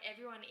really brought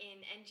everyone in.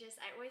 And just,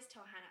 I always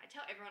tell Hannah, I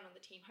tell everyone on the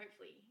team,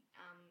 hopefully,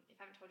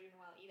 if I haven't told you in a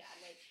while either,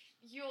 Adwait,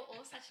 you're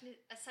all such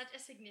a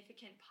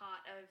significant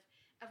part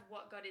of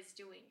what God is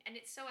doing, and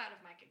it's so out of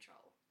my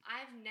control.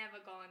 I've never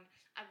gone,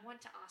 I want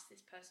to ask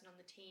this person on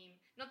the team,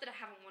 not that I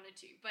haven't wanted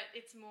to, but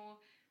it's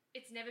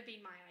never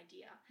been my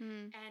idea.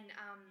 And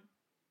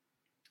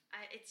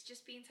it's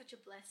just been such a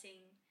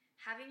blessing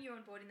having you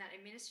on board in that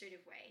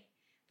administrative way,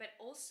 but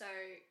also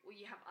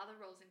you have other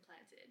roles in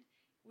Planted.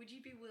 Would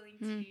you be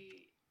willing to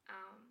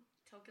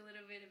talk a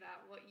little bit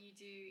about what you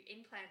do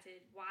in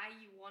Planted, why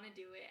you want to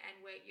do it,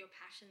 and where your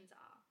passions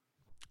are?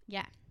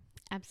 Yeah,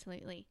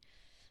 absolutely.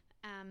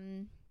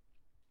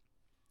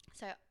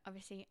 So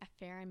obviously a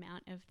fair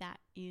amount of that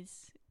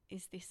is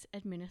this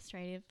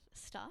administrative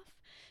stuff,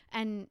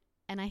 and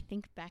I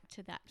think back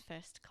to that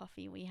first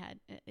coffee we had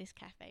at this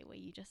cafe where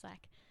you just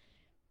like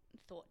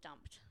thought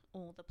dumped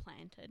all the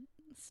Planted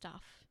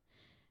stuff,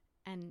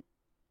 and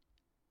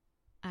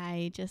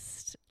I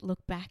just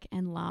look back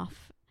and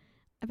laugh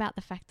about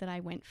the fact that I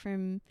went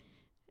from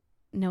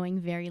knowing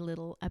very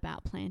little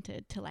about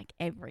Planted to like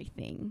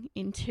everything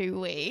in 2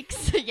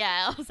 weeks.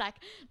 Yeah, I was like,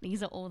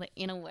 these are all the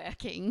inner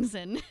workings,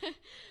 and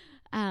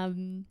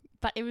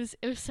but it was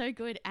so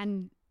good,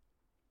 and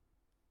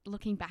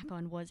looking back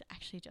on was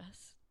actually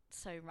just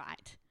so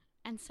right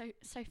and so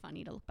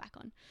funny to look back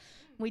on.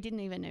 We didn't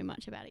even know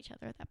much about each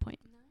other at that point.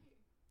 No.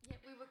 Yeah,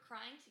 we were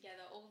crying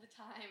together all the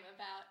time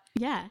about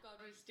what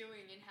God was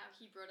doing and how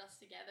he brought us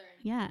together.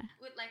 And we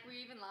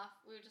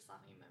were just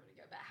laughing a moment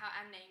ago about how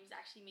our names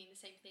actually mean the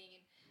same thing,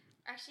 and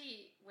we're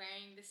actually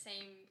wearing the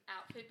same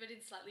outfit but in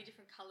slightly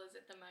different colours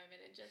at the moment,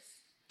 and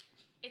just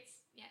it's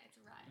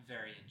right.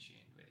 Very in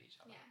tune with each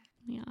other.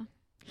 Yeah.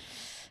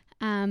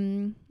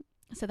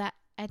 So that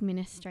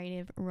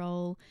administrative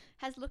role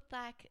has looked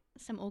like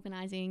some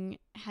organising,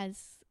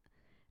 has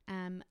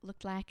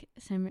looked like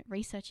some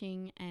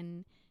researching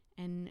and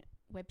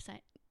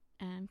website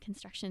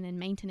construction and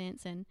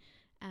maintenance and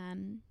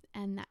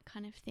that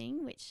kind of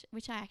thing,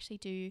 which I actually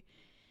do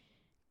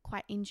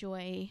quite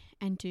enjoy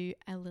and do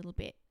a little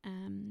bit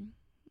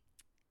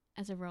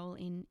as a role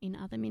in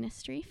other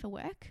ministry for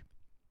work.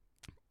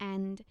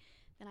 And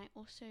then I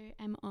also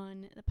am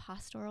on the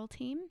pastoral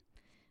team,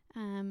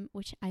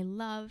 which I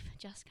love,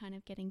 just kind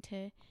of getting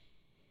to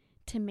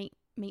meet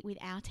with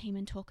our team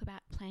and talk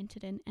about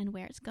Planted and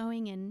where it's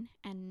going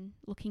and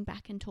looking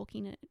back and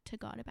talking to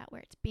God about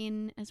where it's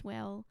been as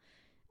well.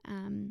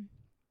 And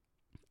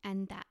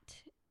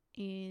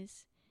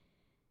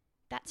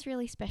that's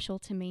really special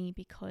to me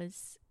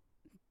because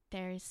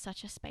there is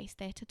such a space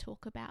there to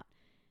talk about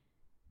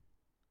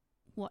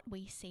what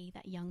we see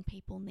that young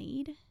people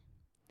need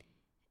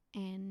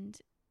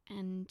and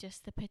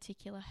just the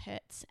particular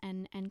hurts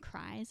and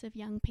cries of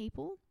young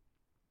people.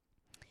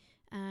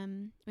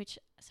 Which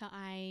so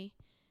I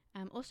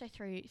also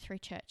through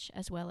church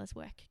as well as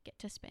work get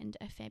to spend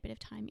a fair bit of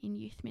time in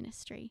youth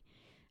ministry,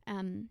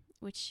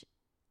 which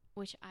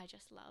I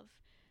just love.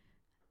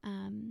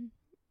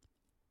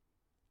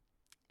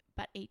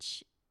 But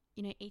each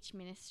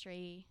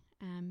ministry,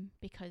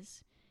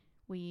 because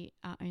we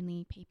are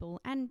only people,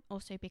 and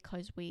also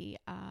because we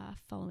are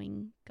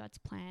following God's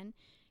plan,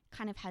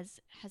 kind of has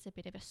a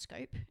bit of a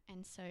scope.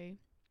 And so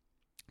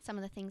some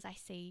of the things I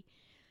see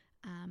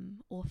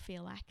or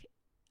feel like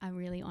are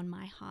really on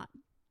my heart,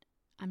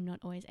 I'm not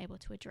always able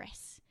to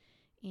address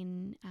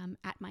in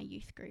at my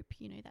youth group.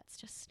 That's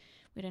just,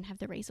 we don't have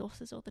the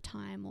resources all the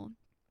time,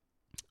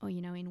 or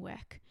in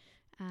work.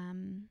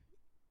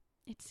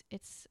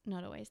 It's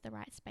not always the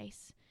right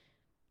space.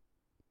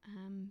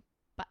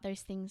 But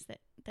those things that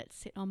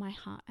sit on my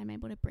heart, I'm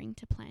able to bring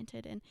to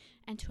Planted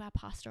and to our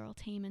pastoral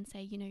team and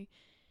say,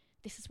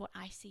 this is what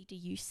I see. Do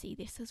you see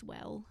this as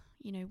well?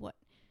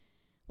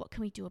 What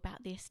can we do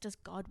about this? Does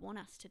God want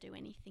us to do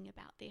anything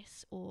about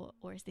this, or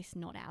is this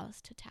not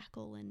ours to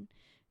tackle? And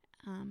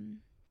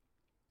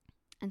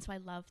so I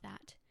love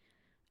that,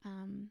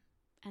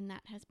 and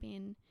that has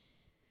been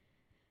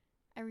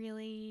a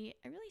really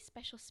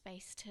special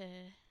space to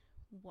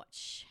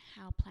watch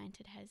how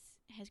Planted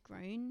has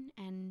grown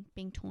and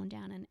being torn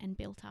down and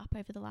built up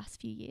over the last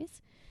few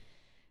years.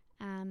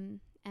 And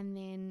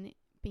then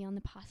beyond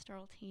the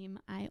pastoral team,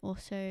 I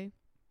also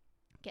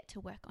get to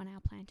work on our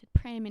Planted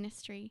prayer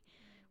ministry,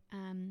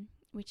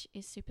 which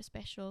is super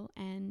special,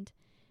 and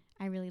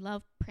I really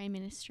love prayer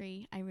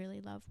ministry. I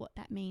really love what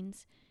that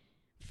means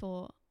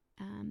for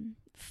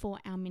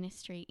our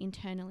ministry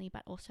internally,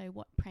 but also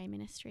what prayer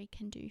ministry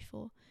can do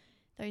for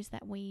those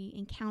that we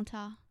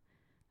encounter.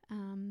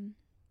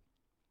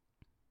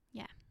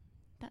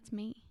 That's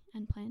me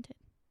and Planted.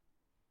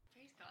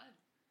 Praise God.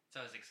 So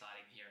it's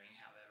exciting hearing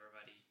how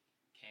everybody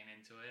came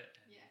into it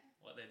and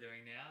what they're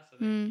doing now. So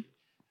thank you.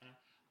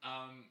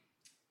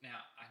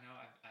 Now, I know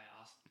I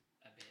asked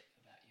a bit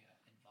about your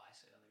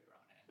advice earlier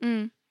on,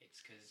 and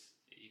it's because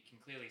you can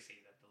clearly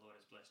see that the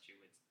Lord has blessed you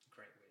with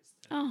great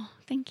wisdom. Oh,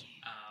 thank you.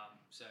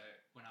 So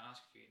when I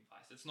ask for your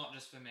advice, it's not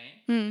just for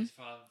me, it's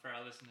for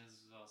our listeners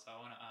as well. So I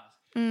want to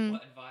ask,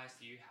 what advice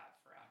do you have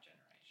for our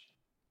generation?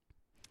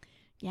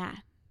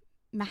 Yeah,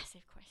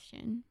 massive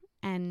question.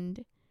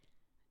 And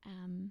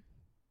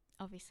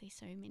obviously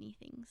so many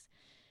things.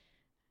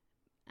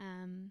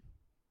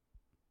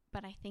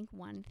 But I think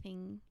one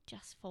thing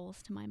just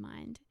falls to my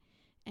mind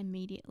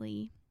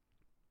immediately,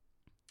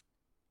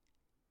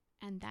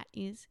 and that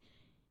is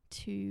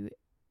to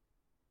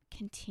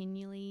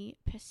continually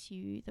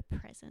pursue the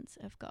presence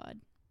of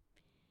God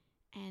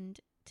and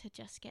to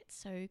just get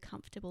so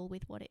comfortable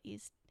with what it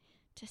is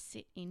to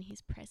sit in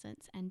his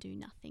presence and do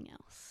nothing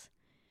else.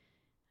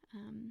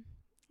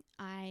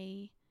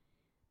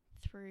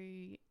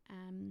 Through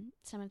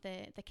some of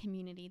the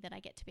community that I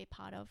get to be a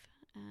part of,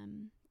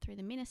 through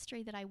the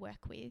ministry that I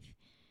work with,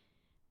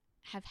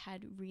 have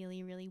had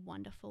really, really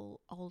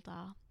wonderful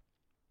older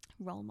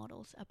role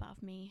models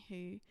above me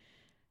who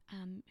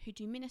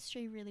do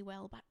ministry really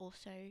well, but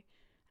also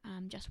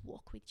just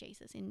walk with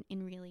Jesus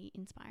in really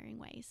inspiring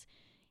ways.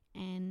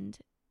 And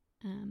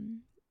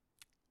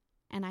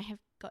I have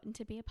gotten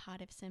to be a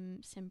part of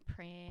some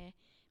prayer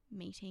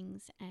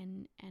meetings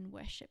and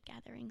worship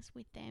gatherings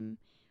with them,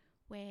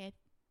 where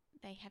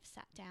they have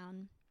sat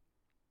down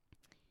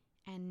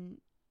and,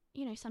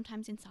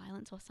 sometimes in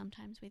silence or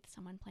sometimes with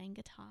someone playing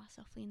guitar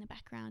softly in the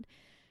background,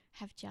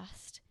 have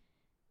just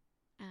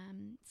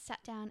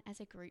sat down as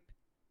a group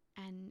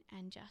and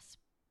just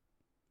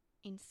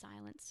in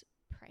silence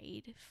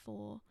prayed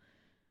for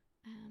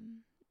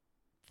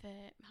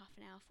half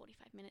an hour,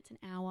 45 minutes, an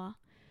hour,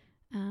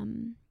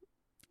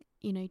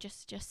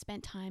 just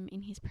spent time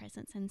in his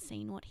presence and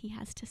seen what he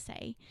has to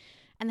say.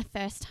 And the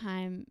first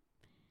time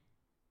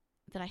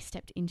that I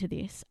stepped into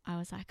this, I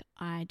was like,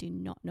 I do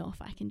not know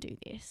if I can do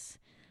this.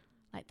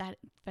 Like that,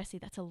 firstly,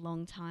 that's a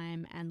long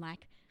time, and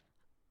like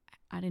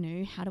I don't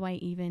know, how do I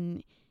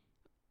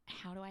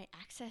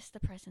access the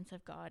presence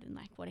of God? And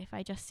like, what if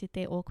I just sit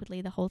there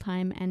awkwardly the whole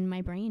time and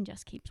my brain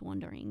just keeps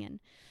wandering? And,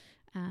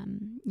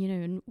 you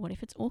know, and what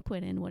if it's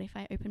awkward? And what if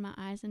I open my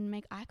eyes and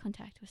make eye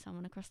contact with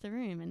someone across the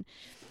room? And,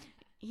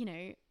 you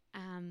know,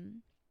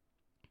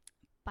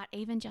 but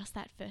even just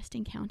that first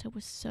encounter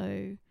was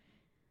so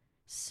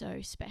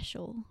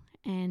special.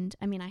 And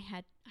I mean, I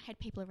had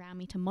people around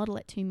me to model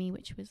it to me,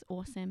 which was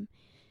awesome.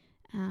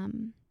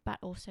 But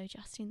also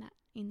just in that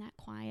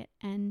quiet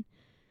and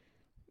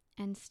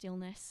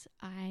stillness,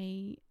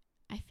 I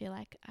feel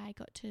like I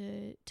got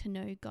to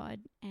know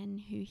God and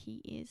who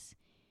He is,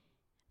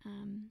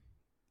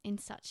 in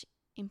such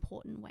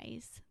important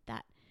ways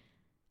that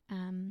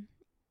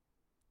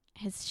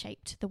has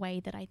shaped the way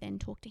that I then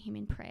talk to Him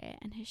in prayer,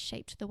 and has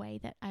shaped the way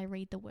that I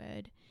read the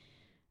Word.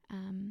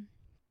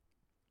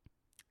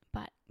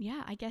 But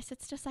yeah, I guess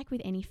it's just like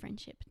with any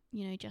friendship,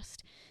 you know,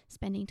 just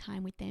spending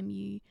time with them,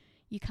 you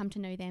come to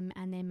know them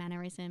and their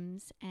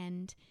mannerisms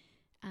and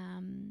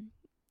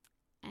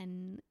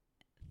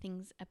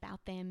things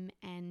about them.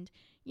 And,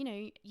 you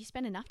know, you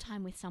spend enough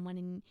time with someone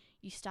and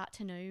you start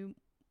to know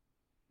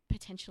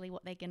potentially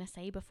what they're going to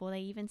say before they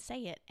even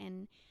say it.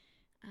 And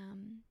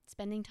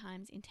spending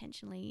times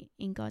intentionally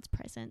in God's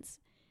presence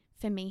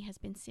for me has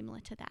been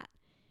similar to that.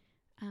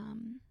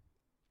 And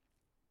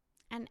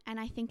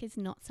I think is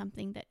not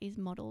something that is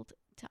modeled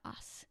to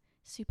us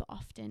super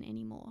often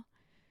anymore.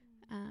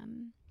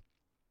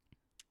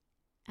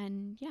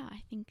 And yeah,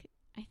 I think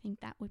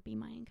that would be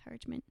my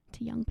encouragement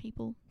to young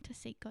people, to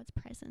seek God's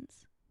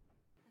presence.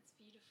 That's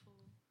beautiful.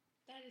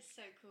 That is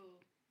so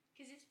cool.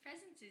 Because His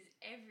presence is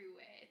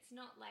everywhere. It's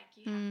not like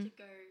you have to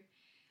go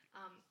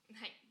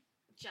like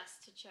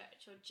just to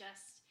church or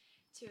just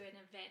to an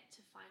event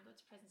to find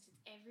God's presence.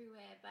 It's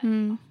everywhere, but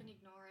we often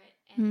ignore it,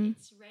 and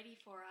it's ready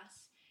for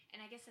us. And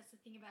I guess that's the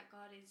thing about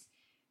God is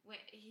where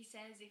He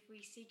says if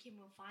we seek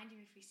Him, we'll find Him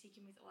if we seek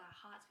Him with all our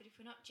hearts. But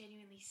if we're not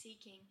genuinely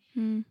seeking,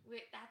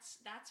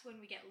 that's when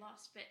we get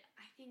lost. But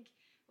I think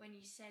when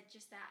you said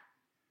just that,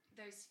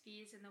 those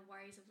fears and the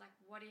worries of like,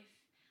 what if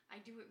I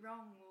do it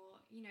wrong,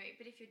 or, you know,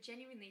 but if you're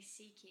genuinely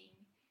seeking,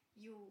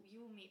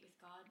 you'll meet with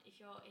God.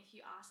 If you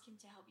ask Him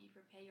to help you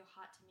prepare your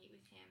heart to meet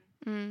with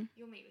Him,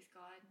 you'll meet with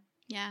God.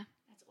 Yeah.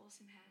 That's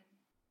awesome, Han.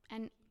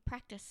 And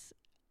practice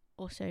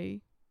also,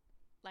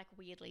 like,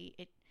 weirdly,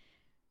 it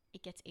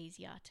gets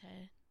easier to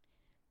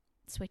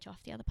switch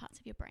off the other parts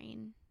of your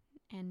brain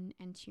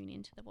and tune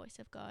into the voice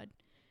of God.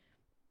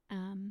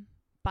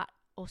 But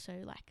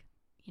also, like,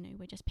 you know,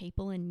 we're just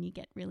people and you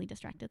get really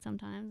distracted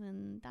sometimes,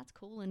 and that's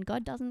cool. And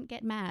God doesn't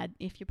get mad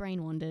if your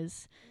brain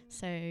wanders.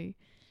 So,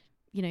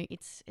 you know,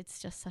 it's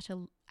just such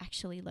a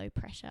actually low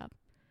pressure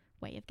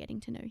way of getting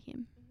to know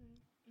Him.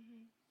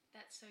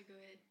 That's so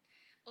good.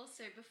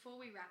 Also, before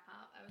we wrap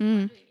up, I was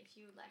wondering if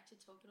you would like to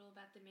talk at all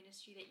about the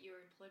ministry that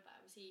you're employed by.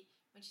 Obviously,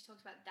 when she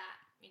talks about that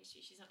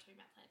ministry, she's not talking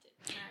about Planted.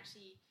 She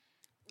actually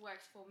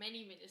works for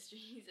many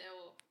ministries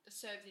or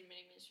serves in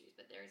many ministries,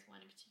 but there is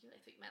one in particular I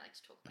thought you might like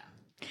to talk about.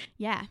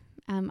 Yeah,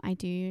 I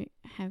do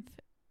have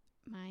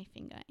my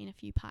finger in a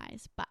few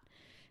pies, but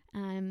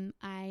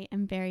I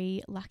am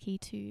very lucky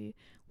to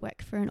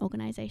work for an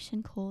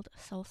organisation called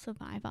Soul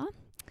Survivor,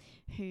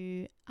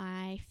 who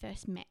I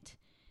first met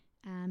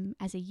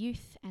as a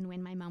youth. And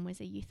when my mum was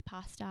a youth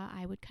pastor,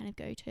 I would kind of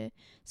go to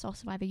Soul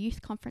Survivor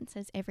youth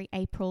conferences every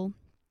April,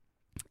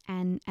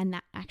 and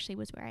that actually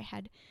was where I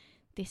had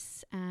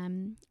this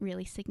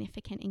really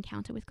significant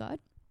encounter with God.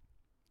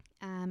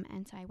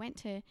 And so I went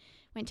to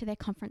their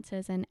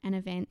conferences and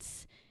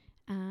events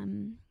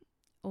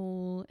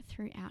all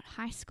throughout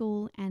high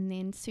school, and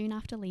then soon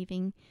after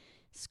leaving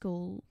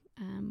school,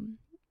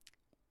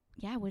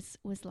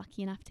 was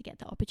lucky enough to get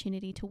the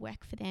opportunity to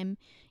work for them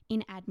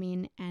in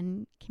admin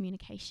and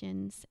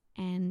communications.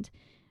 And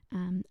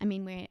I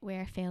mean,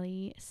 we're a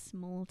fairly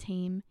small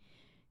team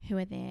who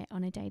are there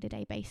on a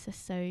day-to-day basis,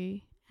 so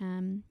you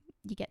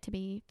get to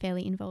be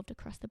fairly involved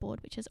across the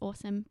board, which is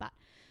awesome. But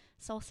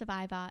Soul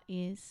Survivor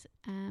is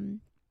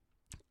an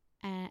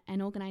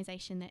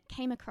organisation that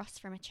came across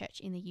from a church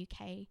in the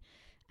UK,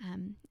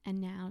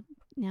 and now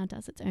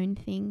does its own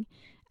thing,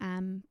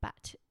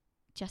 but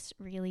just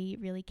really,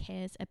 really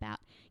cares about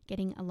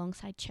getting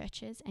alongside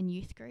churches and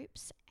youth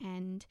groups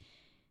and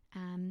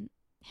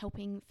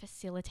helping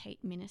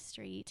facilitate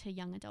ministry to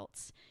young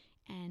adults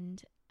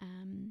and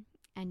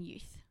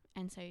youth.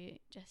 And so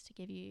just to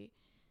give you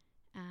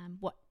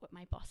what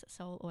my boss at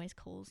Soul always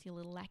calls your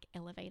little like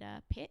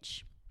elevator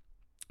pitch,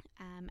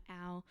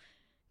 our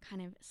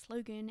kind of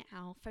slogan,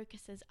 our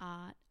focuses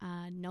are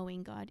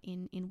knowing God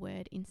in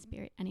word, in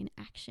spirit, and in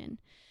action.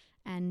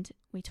 And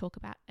we talk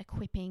about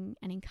equipping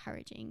and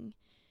encouraging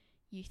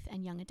youth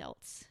and young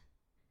adults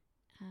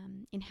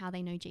in how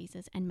they know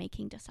Jesus and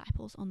making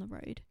disciples on the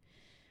road.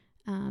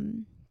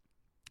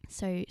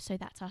 So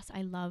that's us.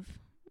 I love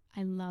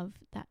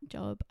that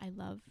job. I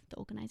love the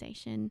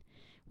organisation.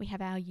 We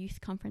have our youth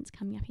conference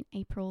coming up in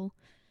April,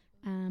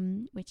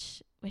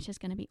 which is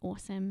going to be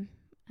awesome.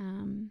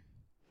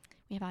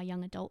 We have our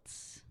young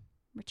adults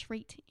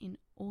retreat in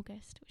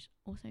August, which is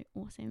also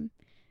awesome.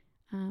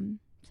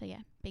 So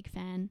yeah, big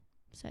fan.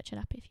 Search it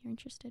up if you're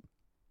interested.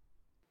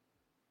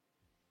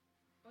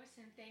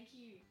 Awesome, thank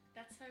you.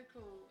 That's so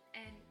cool.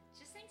 And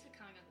just thanks for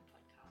coming on the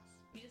podcast.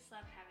 We just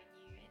love having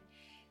you, and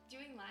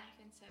doing life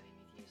and serving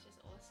with you is just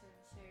awesome.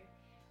 So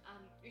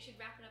we should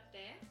wrap it up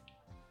there.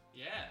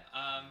 Yeah.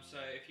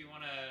 So if you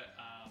want to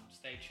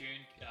stay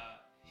tuned,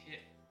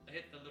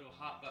 hit the little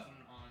heart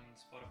button on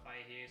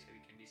Spotify here, so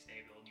we can be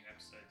saved. All new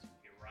episodes will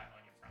be right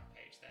on your front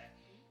page there.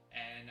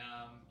 And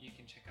you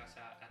can check us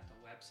out at the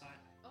website.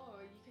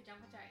 Or you could jump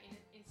onto our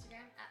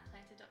Instagram at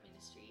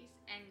planted.ministries,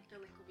 and the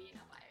link will be in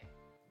our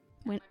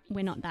bio.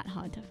 We're not that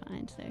hard to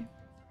find, so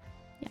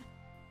yeah.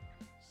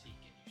 Seek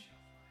and you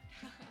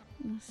shall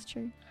find. That's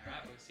true. All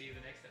right, we'll see you in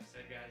the next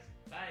episode, guys.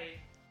 Bye.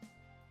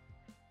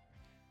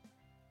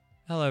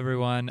 Hello,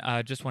 everyone.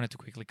 I just wanted to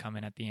quickly come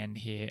in at the end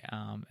here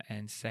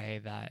and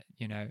say that,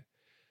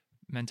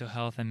 mental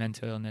health and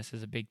mental illness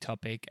is a big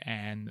topic,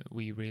 and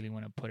we really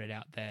want to put it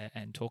out there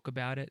and talk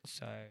about it.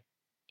 So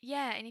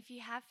yeah, and if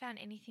you have found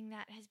anything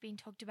that has been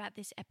talked about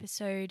this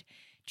episode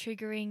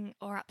triggering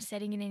or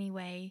upsetting in any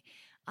way,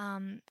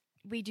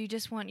 we do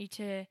just want you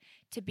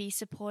to be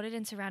supported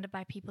and surrounded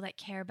by people that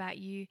care about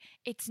you.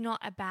 It's not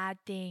a bad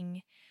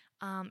thing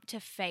to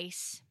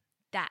face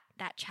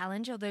that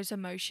challenge or those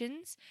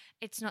emotions.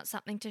 It's not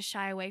something to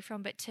shy away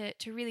from, but to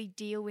really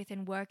deal with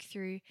and work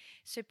through.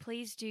 So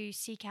please do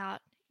seek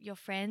out your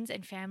friends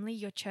and family,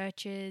 your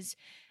churches,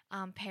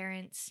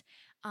 parents,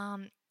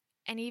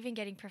 and even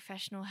getting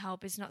professional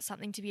help is not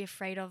something to be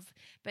afraid of,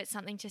 but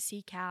something to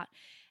seek out.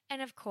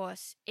 And of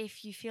course,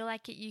 if you feel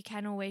like it, you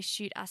can always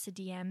shoot us a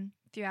DM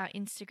through our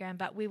Instagram,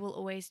 but we will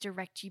always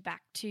direct you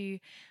back to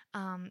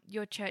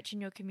your church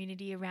and your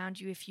community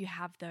around you if you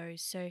have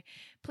those. So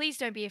please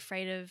don't be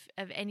afraid of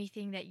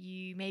anything that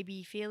you may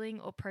be feeling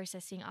or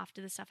processing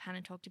after the stuff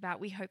Hannah talked about.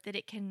 We hope that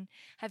it can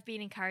have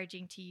been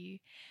encouraging to you.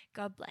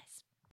 God bless.